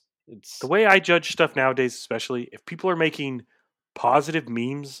 afterwards. The It's way I judge stuff nowadays, especially if people are making positive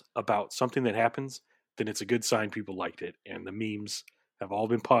memes about something that happens, then it's a good sign people liked it. And the memes have all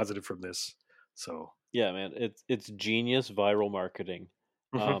been positive from this. So, yeah, man, it's genius viral marketing,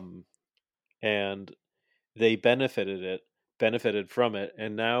 mhm. um, and they benefited from it,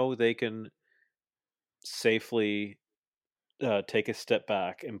 and now they can safely take a step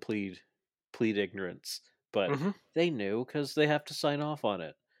back and plead ignorance. But Mhm. they knew because they have to sign off on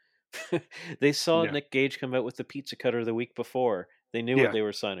it. They saw Yeah. Nick Gage come out with the pizza cutter the week before. They knew what Yeah. they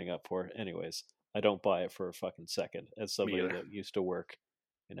were signing up for. Anyways, I don't buy it for a fucking second. As Me somebody either. that used to work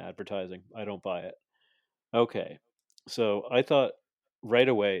in advertising, I don't buy it. Okay, so I thought right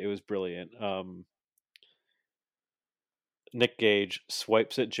away it was brilliant. Nick Gage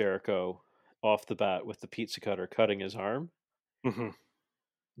swipes at Jericho off the bat with the pizza cutter, cutting his arm, Mhm.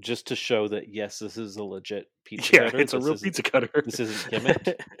 just to show that yes, this is a legit pizza Yeah, cutter. it's a real pizza cutter. This isn't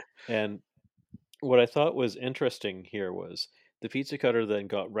gimmicked. And what I thought was interesting here was the pizza cutter then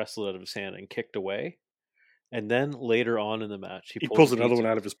got wrestled out of his hand and kicked away. And then later on in the match, He pulls another one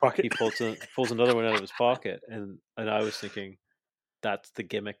out of his pocket. he pulls another one out of his pocket, and I was thinking that's the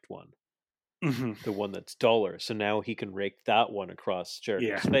gimmicked one, Mhm. the one that's duller. So now he can rake that one across Yeah.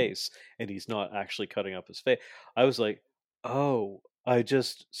 Jericho's face, and he's not actually cutting up his face. I was like, oh, I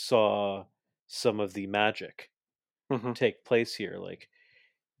just saw some of the magic Mhm. take place here. Like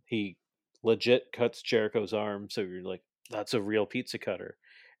he legit cuts Jericho's arm, so you're like, that's a real pizza cutter.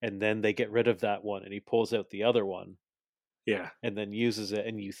 And then they get rid of that one, and he pulls out the other one, Yeah. and then uses it,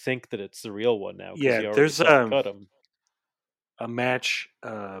 and you think that it's the real one now because Yeah, he already there's saw it cut him. a match,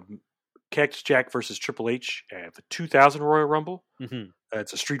 Cactus Jack versus Triple H at the 2000 Royal Rumble. Hmm.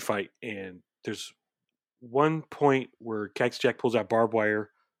 It's a street fight, and there's one point where Cactus Jack pulls out barbed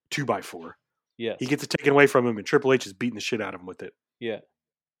wire 2x4. Yes. He gets it taken away from him, and Triple H is beating the shit out of him with it. Yeah.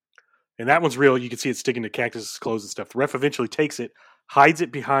 And that one's real. You can see it sticking to Cactus's clothes and stuff. The ref eventually takes it, hides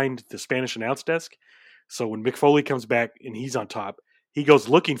it behind the Spanish announce desk. So when Mick Foley comes back and he's on top, he goes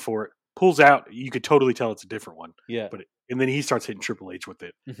looking for it, pulls out. You could totally tell it's a different one. Yeah. And then he starts hitting Triple H with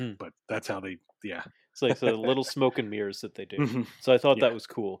it. Hmm. But that's how they, yeah. It's like the little smoke and mirrors that they do. Mhm. So I thought Yeah. that was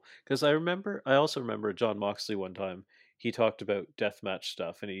cool because I also remember John Moxley one time. He talked about deathmatch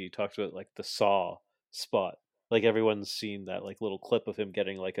stuff, and he talked about like the Saw spot. Like everyone's seen that like little clip of him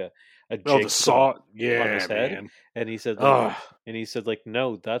getting like a Oh, the jigsaw saw. Yeah, on his head, man. and he said Oh. like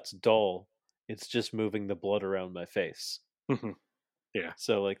no, that's dull. It's just moving the blood around my face. Mhm. Yeah.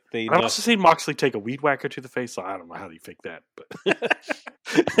 So like they I've also seen Moxley take a weed whacker to the face. So I don't know how you fake that, but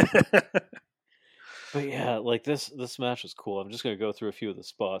But yeah, like this match was cool. I'm just gonna go through a few of the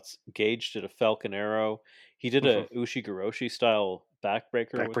spots. Gage did a Falcon Arrow. He did a Ushigoroshi style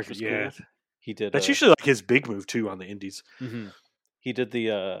backbreaker, which backbreaker. was Yeah, cool. He did that's usually like his big move too on the indies. He did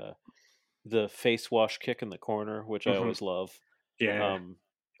the face wash kick in the corner, which I always love. Yeah,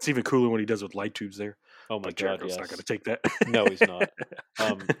 it's even cooler when he does with light tubes there. Oh my but god, Jericho's yes. not going to take that. No, he's not.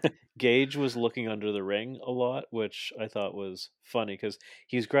 Gage was looking under the ring a lot, which I thought was funny because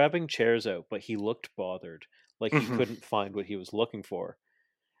he's grabbing chairs out, but he looked bothered, like he couldn't find what he was looking for.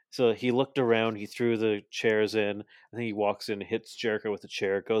 So he looked around, he threw the chairs in. I think he walks in, hits Jericho with the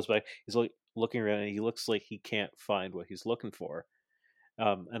chair, goes back. He's like looking around, and he looks like he can't find what he's looking for.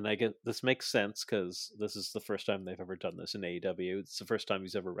 And I get this makes sense because this is the first time they've ever done this in AEW. It's the first time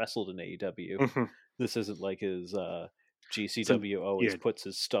he's ever wrestled in AEW. This isn't like his GCW always puts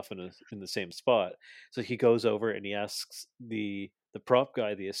his stuff in the same spot. So he goes over and he asks the prop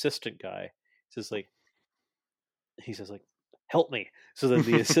guy, the assistant guy, he says like, help me. So then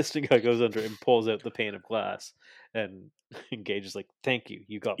the assistant guy goes under and pulls out the pane of glass, and Gage is like, thank you,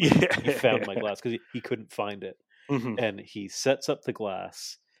 you got you found my glass, because he couldn't find it. And he sets up the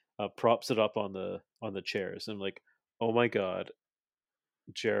glass, props it up on the chairs, and I'm like, oh my god,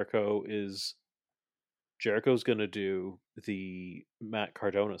 Jericho's gonna do the Matt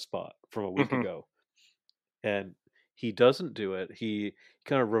Cardona spot from a week ago, and he doesn't do it. He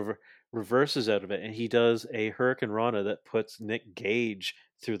kind of reverses out of it, and he does a Hurricane Rana that puts Nick Gage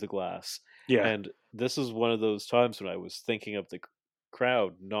through the glass. Yeah. And this is one of those times when I was thinking of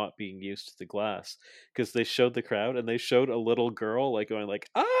crowd not being used to the glass, because they showed the crowd and they showed a little girl like going like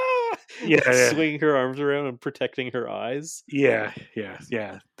Yeah, like yeah. swinging her arms around and protecting her eyes. Yeah, yeah,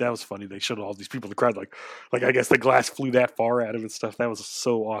 yeah. That was funny. They showed all these people in the crowd, like I guess the glass flew that far at him and stuff. That was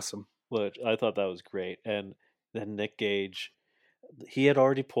so awesome. Which I thought that was great. And then Nick Gage, he had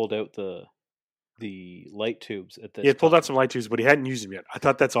already pulled out the light tubes at He this had pulled time. out some light tubes, but he hadn't used them yet. I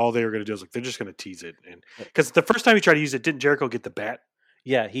thought that's all they were going to do. I was like, they're just going to tease it, and Uh, because the first time he tried to use it, didn't Jericho get the bat?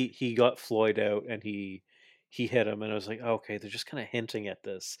 Yeah, he got Floyd out and he hit him, and I was like, okay, they're just kind of hinting at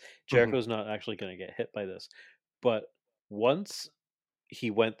this. Mm-hmm. Jericho's not actually going to get hit by this. But once he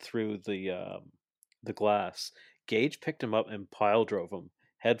went through the glass, Gage picked him up and pile drove him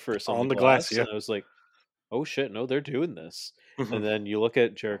headfirst on On the the glass, glass, yeah. and I was like, oh shit, no, they're doing this. Mm-hmm. And then you look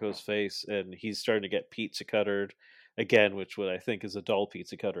at Jericho's face, and he's starting to get pizza cuttered again, which what I think is a dull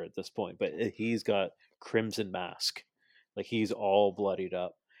pizza cutter at this point. But he's got crimson mask, like he's all bloodied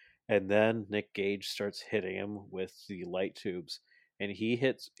up. And then Nick Gage starts hitting him with the light tubes, and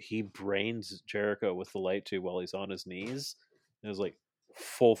he brains Jericho with the light tube while he's on his knees. It was like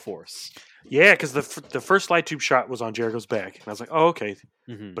full force. Yeah, because the first light tube shot was on Jericho's back, and I was like, oh, okay.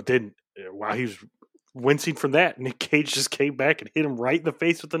 Mm-hmm. But then while he was wincing from that, Nick Cage just came back and hit him right in the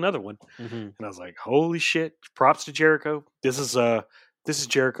face with another one, Mm-hmm. and I was like, holy shit! Props to Jericho. This is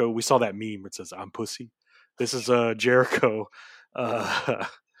Jericho. We saw that meme. It says, "I'm pussy." This is Jericho.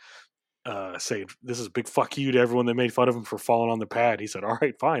 Saying this is a big fuck you to everyone that made fun of him for falling on the pad. He said, all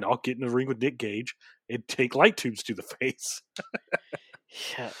right, fine, I'll get in the ring with Nick Gage and take light tubes to the face.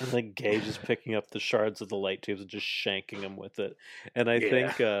 Yeah, and then Gage is picking up the shards of the light tubes and just shanking him with it. And I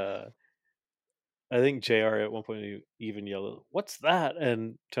think JR at one point even yelled, "What's that?"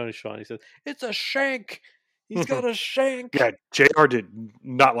 And Tony Schiavone says, "It's a shank. He's got a shank." Yeah, JR did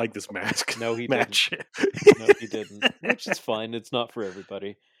not like this No, he match. didn't. No, he didn't. Which is fine. It's not for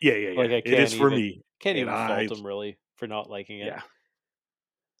everybody. Yeah. Like I It is for even, me. Can't And even fault him really for not liking it.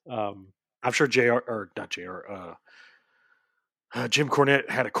 Yeah. I'm sure JR or not JR. Jim Cornette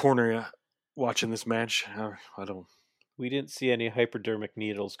had a corner watching this match. I don't. We didn't see any hypodermic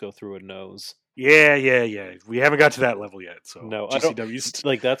needles go through a nose. Yeah. We haven't got to that level yet. So No, GCW's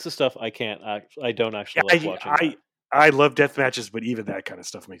like that's the stuff I don't actually like watching. I love death matches, but even that kind of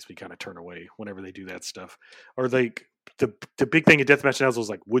stuff makes me kind of turn away whenever they do that stuff. Or like the big thing in deathmatch now is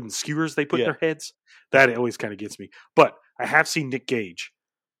like wooden skewers they put in their heads. That always kind of gets me. But I have seen Nick Gage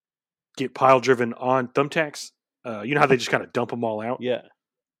get pile driven on thumbtacks. You know how they just kind of dump them all out? Yeah.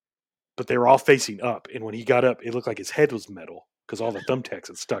 But they were all facing up, and when he got up, it looked like his head was metal because all the thumbtacks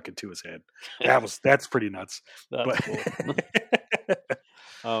had stuck into his head. That's pretty nuts. That's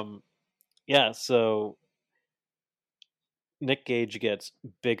cool. Yeah, so Nick Gage gets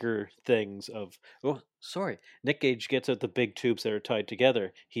bigger things of. Oh, sorry. Nick Gage gets at the big tubes that are tied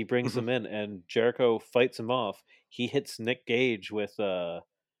together. He brings them in, and Jericho fights him off. He hits Nick Gage with one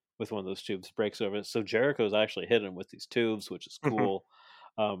of those tubes, breaks over. So Jericho's actually hitting him with these tubes, which is cool.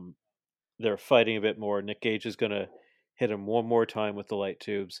 They're fighting a bit more. Nick Gage is going to hit him one more time with the light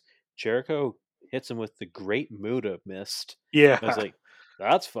tubes. Jericho hits him with the Great Muda Mist. Yeah. I was like,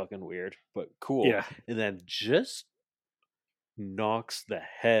 that's fucking weird, but cool. Yeah. And then just knocks the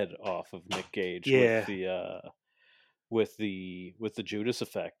head off of Nick Gage with the Judas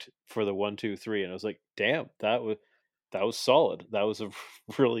effect for the 1, 2, 3, and I was like, damn, that was solid. That was a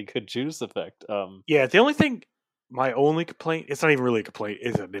really good Judas effect. Yeah, the only thing, my only complaint, it's not even really a complaint,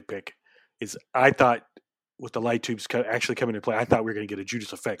 it's a nitpick, is I thought with the light tubes actually coming into play, I thought we were going to get a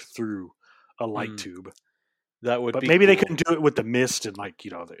Judas effect through a light tube. That would, but be maybe cool. They couldn't do it with the mist, and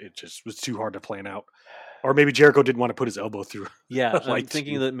it just was too hard to plan out. Or maybe Jericho didn't want to put his elbow through. Yeah, I'm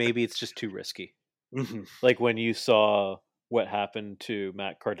thinking that maybe it's just too risky. Mm-hmm. Like when you saw what happened to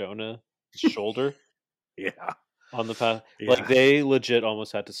Matt Cardona's shoulder. Yeah. On the path. Yeah. Like they legit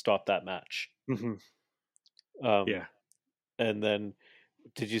almost had to stop that match. Mm-hmm. Yeah. And then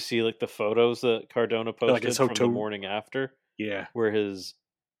did you see like the photos that Cardona posted from the morning after? Yeah. Where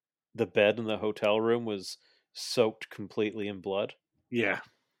the bed in the hotel room was soaked completely in blood. Yeah.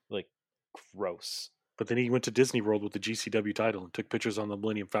 Like gross. But then he went to Disney World with the GCW title and took pictures on the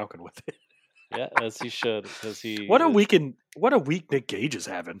Millennium Falcon with it. Yeah, as he should. What a week Nick Gage is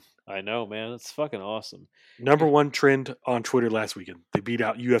having. I know, man. It's fucking awesome. Number one trend on Twitter last weekend. They beat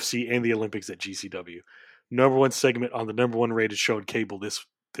out UFC and the Olympics at GCW. Number one segment on the number one rated show on cable this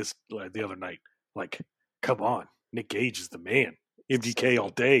the other night. Like, come on. Nick Gage is the man. MDK all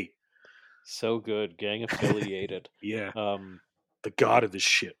day. So good. Gang affiliated. Yeah. The god of this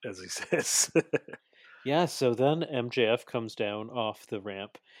shit, as he says. Yeah, so then MJF comes down off the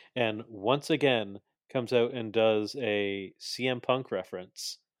ramp, and once again, comes out and does a CM Punk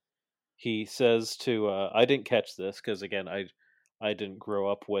reference. He says to I didn't catch this because again I didn't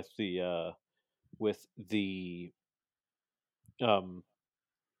grow up with the um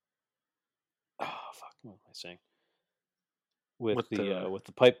oh fuck, what am I saying, With the with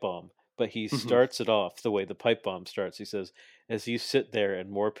the pipe bomb, but he Mhm. starts it off the way the pipe bomb starts. He says, "As you sit there in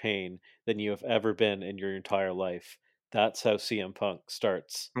more pain than you have ever been in your entire life." That's how CM Punk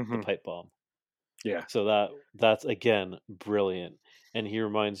starts the Mhm. pipe bomb. Yeah. So that's again brilliant, and he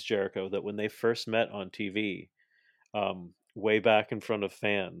reminds Jericho that when they first met on TV, way back in front of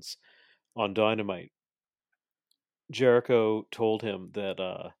fans on Dynamite, Jericho told him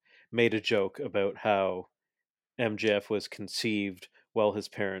that made a joke about how MJF was conceived while his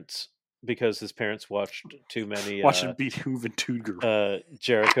parents, because his parents watched too many Watch him beat Juventud Guerrero.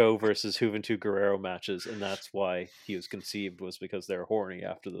 Jericho versus Juventud Guerrero matches, and that's why he was conceived, was because they were horny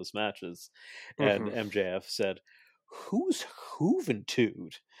after those matches. And Mhm. MJF said, "Who's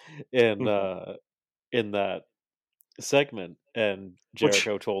Juventud?" in Mhm. in that segment, and Which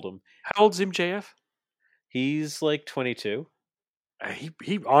Jericho told him how old's MJF? he's like 22.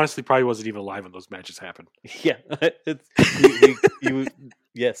 He honestly probably wasn't even alive when those matches happened. Yeah, it's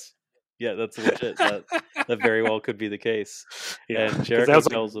yes, yeah, that's legit. That very well could be the case. Yeah, And because that Jericho was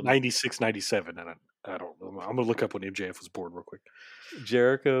like tells him 96, 97, and I don't know. I'm gonna look up when MJF was born real quick.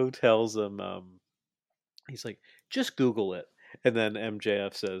 Jericho tells him he's like, just Google it. And then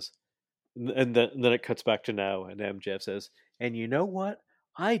MJF says, and then it cuts back to now, and MJF says, and you know what?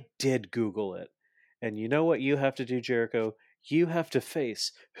 I did Google it. And you know what you have to do, Jericho? You have to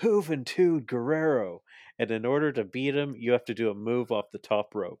face Juventud Guerrero. And in order to beat him, you have to do a move off the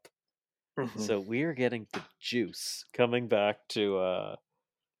top rope. Mhm. So we're getting the juice coming back to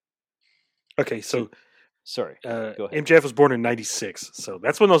Okay, so sorry, go ahead. MJF was born in '96, so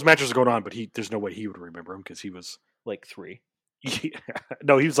that's when those matches were going on. But there's no way he would remember them because he was Like 3.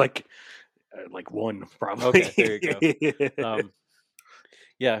 no, he was like one probably. Okay, there you go.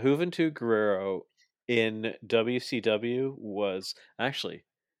 Yeah, Juventud Guerrero in WCW was actually,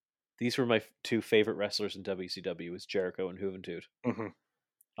 these were my two favorite wrestlers in WCW, was Jericho and Juventud. Mhm.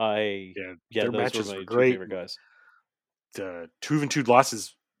 I Yeah, their those were matches my were two great. favorite guys. Juventud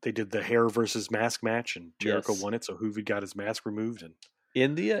losses. They did the hair versus mask match, and Jericho Yes. won it. So Juventud got his mask removed, and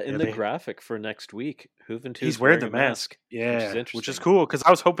In yeah, the graphic for next week, he's Juventud's wearing wearing the a mask. mask, which is Yeah, which is interesting. cool because I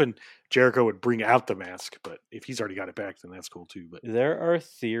was hoping Jericho would bring out the mask, but if he's already got it back, then that's cool too. But There are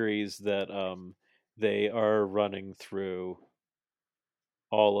theories that they are running through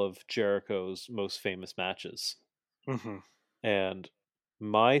all of Jericho's most famous matches. Mhm. And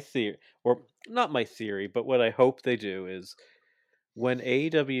my theory, or not my theory, but what I hope they do is when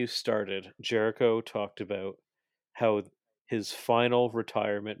AEW started, Jericho talked about how his final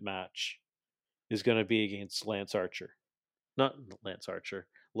retirement match is going to be against Lance Archer. Not Lance Archer,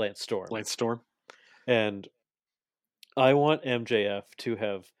 Lance Storm. Lance Storm. And I want MJF to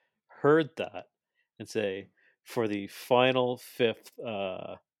have heard that and say, for the final fifth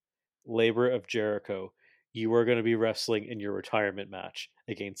Labor of Jericho, you are going to be wrestling in your retirement match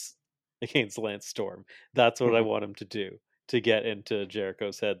against Lance Storm. That's what I Mhm. want him to do, to get into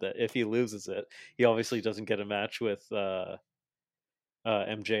Jericho's head that if he loses it, he obviously doesn't get a match with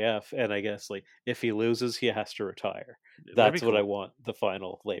MJF, and I guess like if he loses, he has to retire. That'd be That's what I cool. want the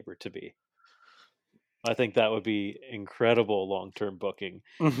final Labor to be. I think that would be incredible long-term booking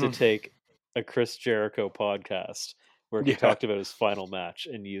to Mhm. take a Chris Jericho podcast where he Yeah. talked about his final match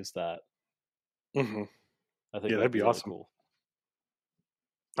and use that. Mhm. I think Yeah, that'd that'd be be really awesome. cool.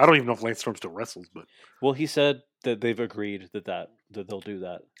 I don't even know if Lance Storm still wrestles, but Well, he said that they've agreed that they'll do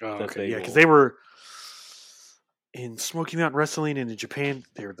that. oh, That okay, they yeah, because will. they were in Smoky Mountain Wrestling, and in Japan,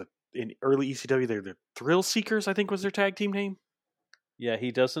 they're in early ECW. They're the Thrill Seekers, I think was their tag team name. Yeah,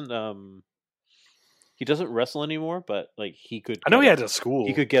 he doesn't wrestle anymore, but like I know he had a he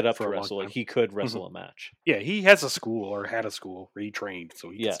school could get up for to a long wrestle. Like time. he could Mhm. wrestle a match. Yeah, he has a school or had a school where he trained, so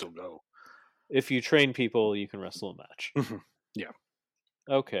he can Yeah, still go. if you train people, you can wrestle a match. Mhm. Yeah,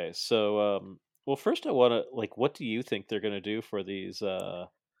 Okay, so well, first I want to like, what do you think they're gonna do for these?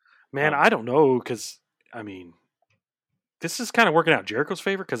 man, Um, I don't know because I mean, this is kind of working out Jericho's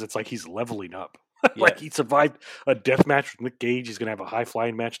favor because it's like he's leveling up. yeah, Like he survived a death match with Nick Gage. He's gonna have a high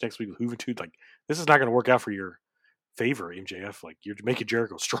flying match next week with Juventud. Like this is not gonna work out for your favor, MJF. Like you're making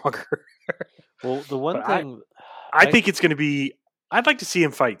Jericho stronger. well, the one But I thing I think it's gonna be. I'd like to see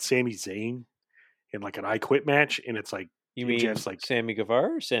him fight Sami Zayn in like an I Quit match, and it's like you mean MJF's like, Sammy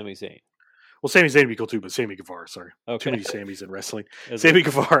Guevara or Sami Zayn? well, Sami Zayn would be cool too, but Sammy Guevara, sorry, too Okay, many Sammys in wrestling. Is Sammy it?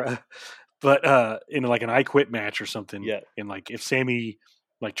 Guevara, but in like an I Quit match or something, Yeah, and like if Sammy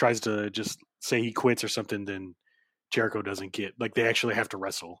like tries to just say he quits or something, then Jericho doesn't get like they actually have to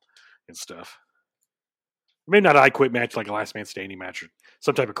wrestle and stuff. Maybe not an I quit match, like a last man standing match or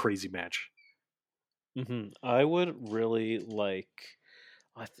some type of crazy match. I would really like.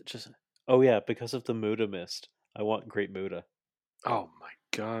 Just oh yeah, because of the Muda mist, I want Great Muda. Oh my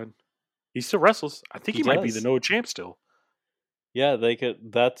god, he still wrestles. I think He he might be the does. Noah champ still. Yeah, they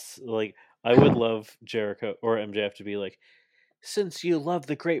could. That's like I would love Jericho or MJF to be like, since you love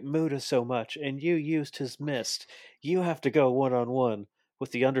the Great Muda so much and you used his mist, you have to go one on one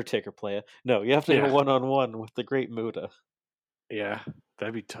with the Undertaker player. No, you have to go Yeah, one on one with the Great Muda. yeah,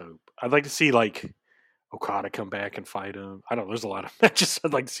 that'd be dope. I'd like to see like Okada come back and fight him. I don't know. There's a lot of matches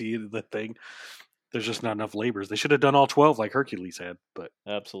I'd like to see in the thing. There's just not enough labors. They should have done all 12 like Hercules had, but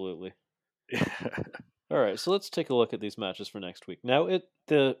Absolutely. All right, so let's take a look at these matches for next week. Now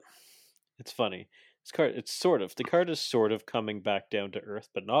it's funny. The card is sort of coming back down to earth,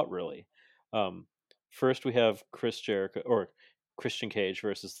 but not really. Um, First we have Chris Jericho or Christian Cage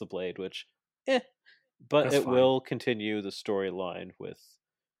versus the Blade, which, but that's it fine. will continue the storyline with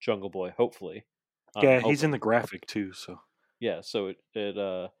Jungle Boy. Hopefully, I'm Yeah, he's in hoping. the graphic too, so Yeah, so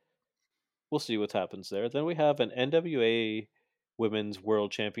we'll see what happens there. Then we have an NWA Women's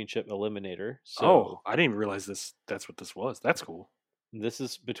World Championship Eliminator. oh, So I didn't even realize that's what this was. That's cool. this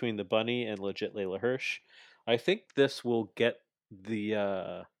is between the Bunny and Legit Layla Hirsch. I think this will get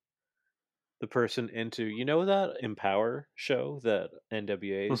the person into that Empower show that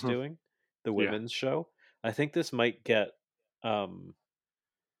NWA is Hmm. doing, the Yeah. women's show. I think this might get um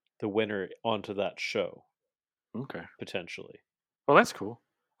the winner onto that show Okay. potentially, Well, that's cool.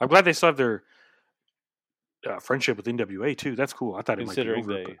 I'm glad they still have their friendship with NWA too. That's cool. I thought it might be considering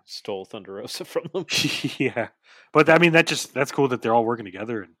over, but they stole Thunder Rosa from them. yeah. But I mean, that's cool that they're all working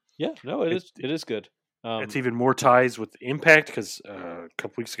together, and Yeah, no, it it, is. It is good. it's even more ties with Impact because a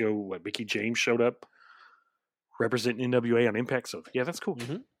couple weeks ago, what Mickey James showed up representing NWA on Impact. So yeah, that's cool.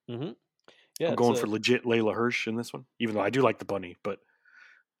 hmm hmm Yeah, I'm it's going a for legit Layla Hirsch in this one, even though I do like the bunny, but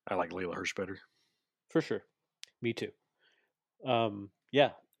I like Layla Hirsch better. for sure. Me too.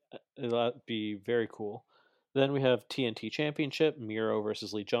 Yeah, that'd be very cool. Then we have TNT Championship, Miro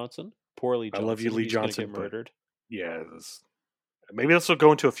versus Lee Johnson. Poor Lee I love you, Johnson. Lee He's going to get Johnson, but murdered. yeah, maybe this will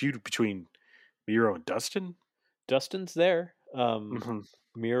go into a feud between Miro and Dustin. Dustin's there. Hmm.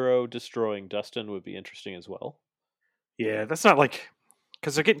 Miro destroying Dustin would be interesting as well. Yeah, that's not like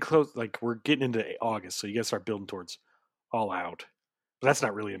because they're getting close. Like we're getting into August, so you got to start building towards All Out. But that's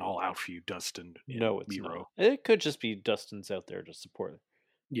not really an All Out feud, Dustin and No, it's not. Miro. It could just be Dustin's out there to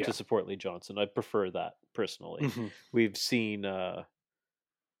Yeah. support Lee Johnson. I prefer that personally. Hmm. We've seen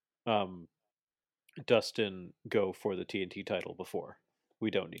um, Dustin go for the TNT title before. We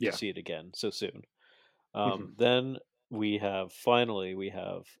don't need to Yeah. see it again so soon. Hmm. Then we have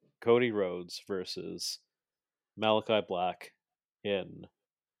Cody Rhodes versus Malachi Black in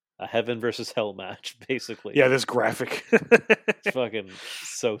a heaven versus hell match, basically. Yeah, this graphic. It's fucking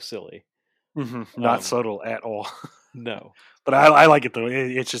so silly. Not Um, subtle at all. no. But I like it though.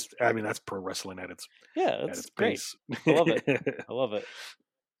 It's just, I mean, that's pro wrestling Yeah, at it's its great. base. I love it. I love it.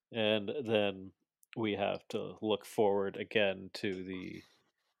 And then we have to look forward again to the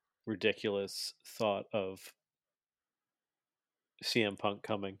ridiculous thought of CM Punk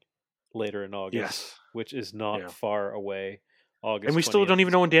coming later in August, Yes. which is not Yeah. far away. And August we still 20th don't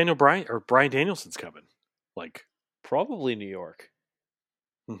even is know when Brian Danielson's coming. Like, probably New York.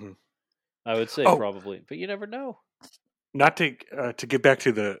 mhm. I would say Oh, probably, but you never know. not to get back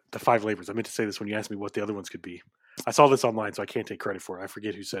to the five labors. I meant to say this when you asked me what the other ones could be. I saw this online, so I can't take credit for it. I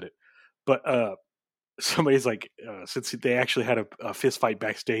forget who said it, but somebody's like, since they actually had a fist fight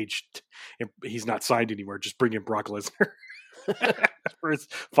backstage, and he's not signed anymore, just bring in Brock Lesnar for his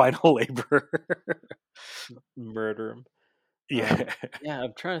final labor. Murder him. Yeah, Yeah,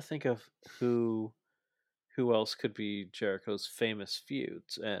 I'm trying to think of who else could be Jericho's famous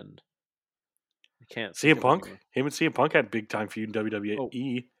feuds, and I can't think CM of Punk, anyone. him and CM Punk had a big time feud in Oh,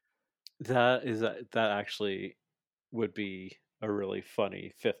 WWE. that actually would be a really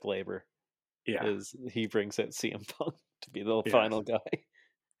funny fifth labor. Yeah, Is he brings out CM Punk to be the yeah, final guy,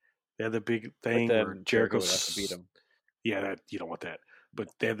 they had the big but thing where then Jericho would have to beat Jericho's. him. Yeah, that you don't want that. But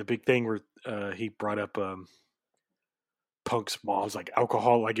they had the big thing where he brought up Punk's mom's like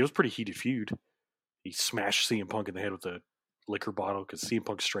alcohol. Like it was a pretty heated feud. He smashed CM Punk in the head with a liquor bottle because CM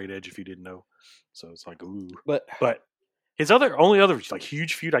Punk's straight edge. If you didn't know, so it's like ooh. But But his only other like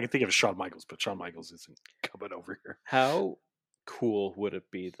huge feud I can think of is Shawn Michaels, but Shawn Michaels isn't coming over here. how cool would it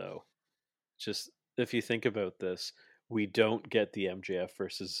be though? Just if you think about this, we don't get the MJF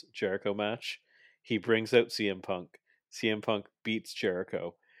versus Jericho match. He brings out CM Punk. CM Punk beats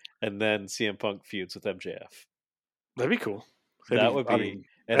Jericho, and then CM Punk feuds with MJF. That'd be cool. That would be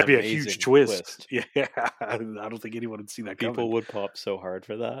an that'd be a huge amazing twist. Yeah, I don't think anyone would see that People coming. would pop so hard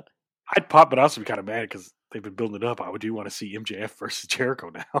for that. I'd pop, but I'd also be kind of mad because they've been building it up. I do want to see MJF versus Jericho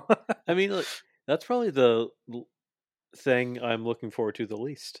now. I mean, look, that's probably the thing I'm looking forward to the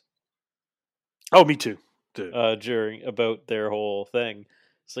least. Oh, me too. During about their whole thing,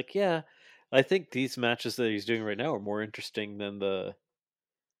 it's like, yeah, I think these matches that he's doing right now are more interesting than the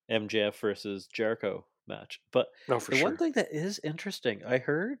MJF versus Jericho match. But one thing that is interesting, I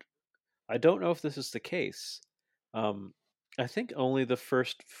heard, I don't know if this is the case. I think only the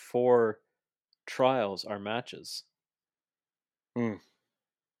first 4 trials are matches. And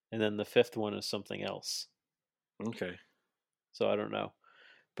then the 5th one is something else. Okay. So I don't know.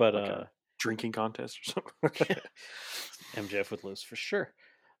 But like a drinking contest or something. MJF would lose for sure.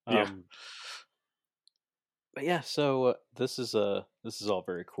 Yeah. But yeah, so this is all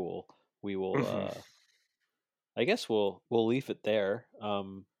very cool. We will I guess we'll leave it there.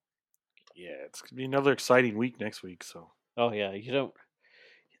 Yeah, it's gonna be another exciting week next week, so. Oh yeah,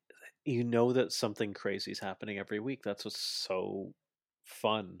 you know that something crazy is happening every week. That's what's so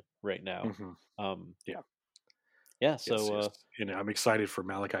fun right now. Yeah, so yes. And I'm excited for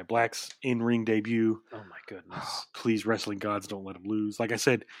Malachi Black's in-ring debut. Oh my goodness. Please, wrestling gods, don't let him lose. Like I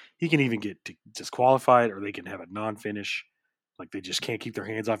said, he can even get disqualified, or they can have a non-finish. Like, they just can't keep their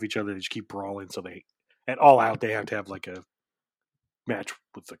hands off each other. They just keep brawling. So at All Out, they have to have like a match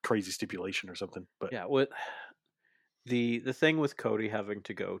with a crazy stipulation or something. But yeah, what the thing with Cody having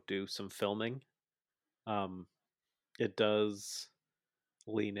to go do some filming, it does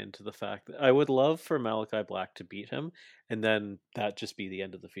lean into the fact that I would love for Malachi Black to beat him, and then that just be the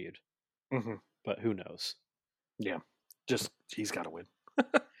end of the feud. But who knows? Yeah, just he's got to win.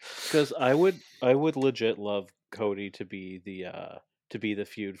 Because I would legit love Cody to be the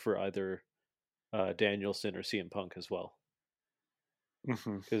feud for either Danielson or CM Punk as well.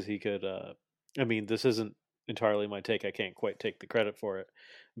 Because he could. I mean, this isn't entirely my take. I can't quite take the credit for it,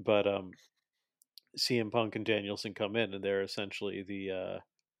 but CM Punk and Danielson come in, and they're essentially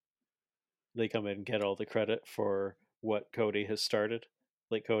they come in and get all the credit for what Cody has started.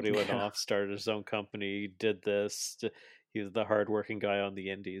 Like, Cody went off, started his own company, did this. He was the hardworking guy on the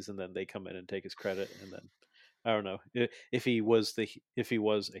indies, and then they come in and take his credit. And then I don't know if he was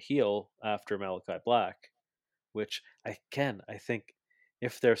a heel after Malachi Black, which I think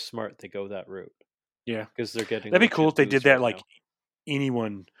if they're smart, they go that route. Yeah, because they're getting. That'd be cool if they did that. Right, like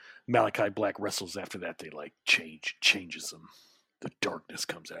anyone Malachi Black wrestles after that, they like changes them. The darkness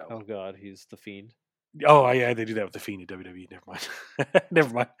comes out. Oh God, he's the Fiend. Oh yeah, they do that with the Fiend in WWE. Never mind.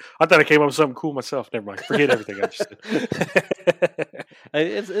 Never mind. I thought I came up with something cool myself. Never mind. Forget everything I just said.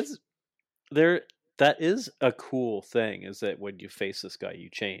 It's there. That is a cool thing. Is that when you face this guy, you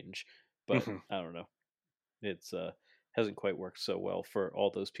change. But I don't know. It's hasn't quite worked so well for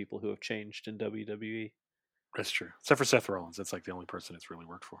all those people who have changed in WWE. That's true. Except for Seth Rollins. That's like the only person it's really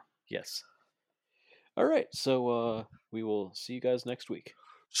worked for. Yes. All right. So we will see you guys next week.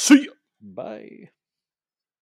 See ya. Bye.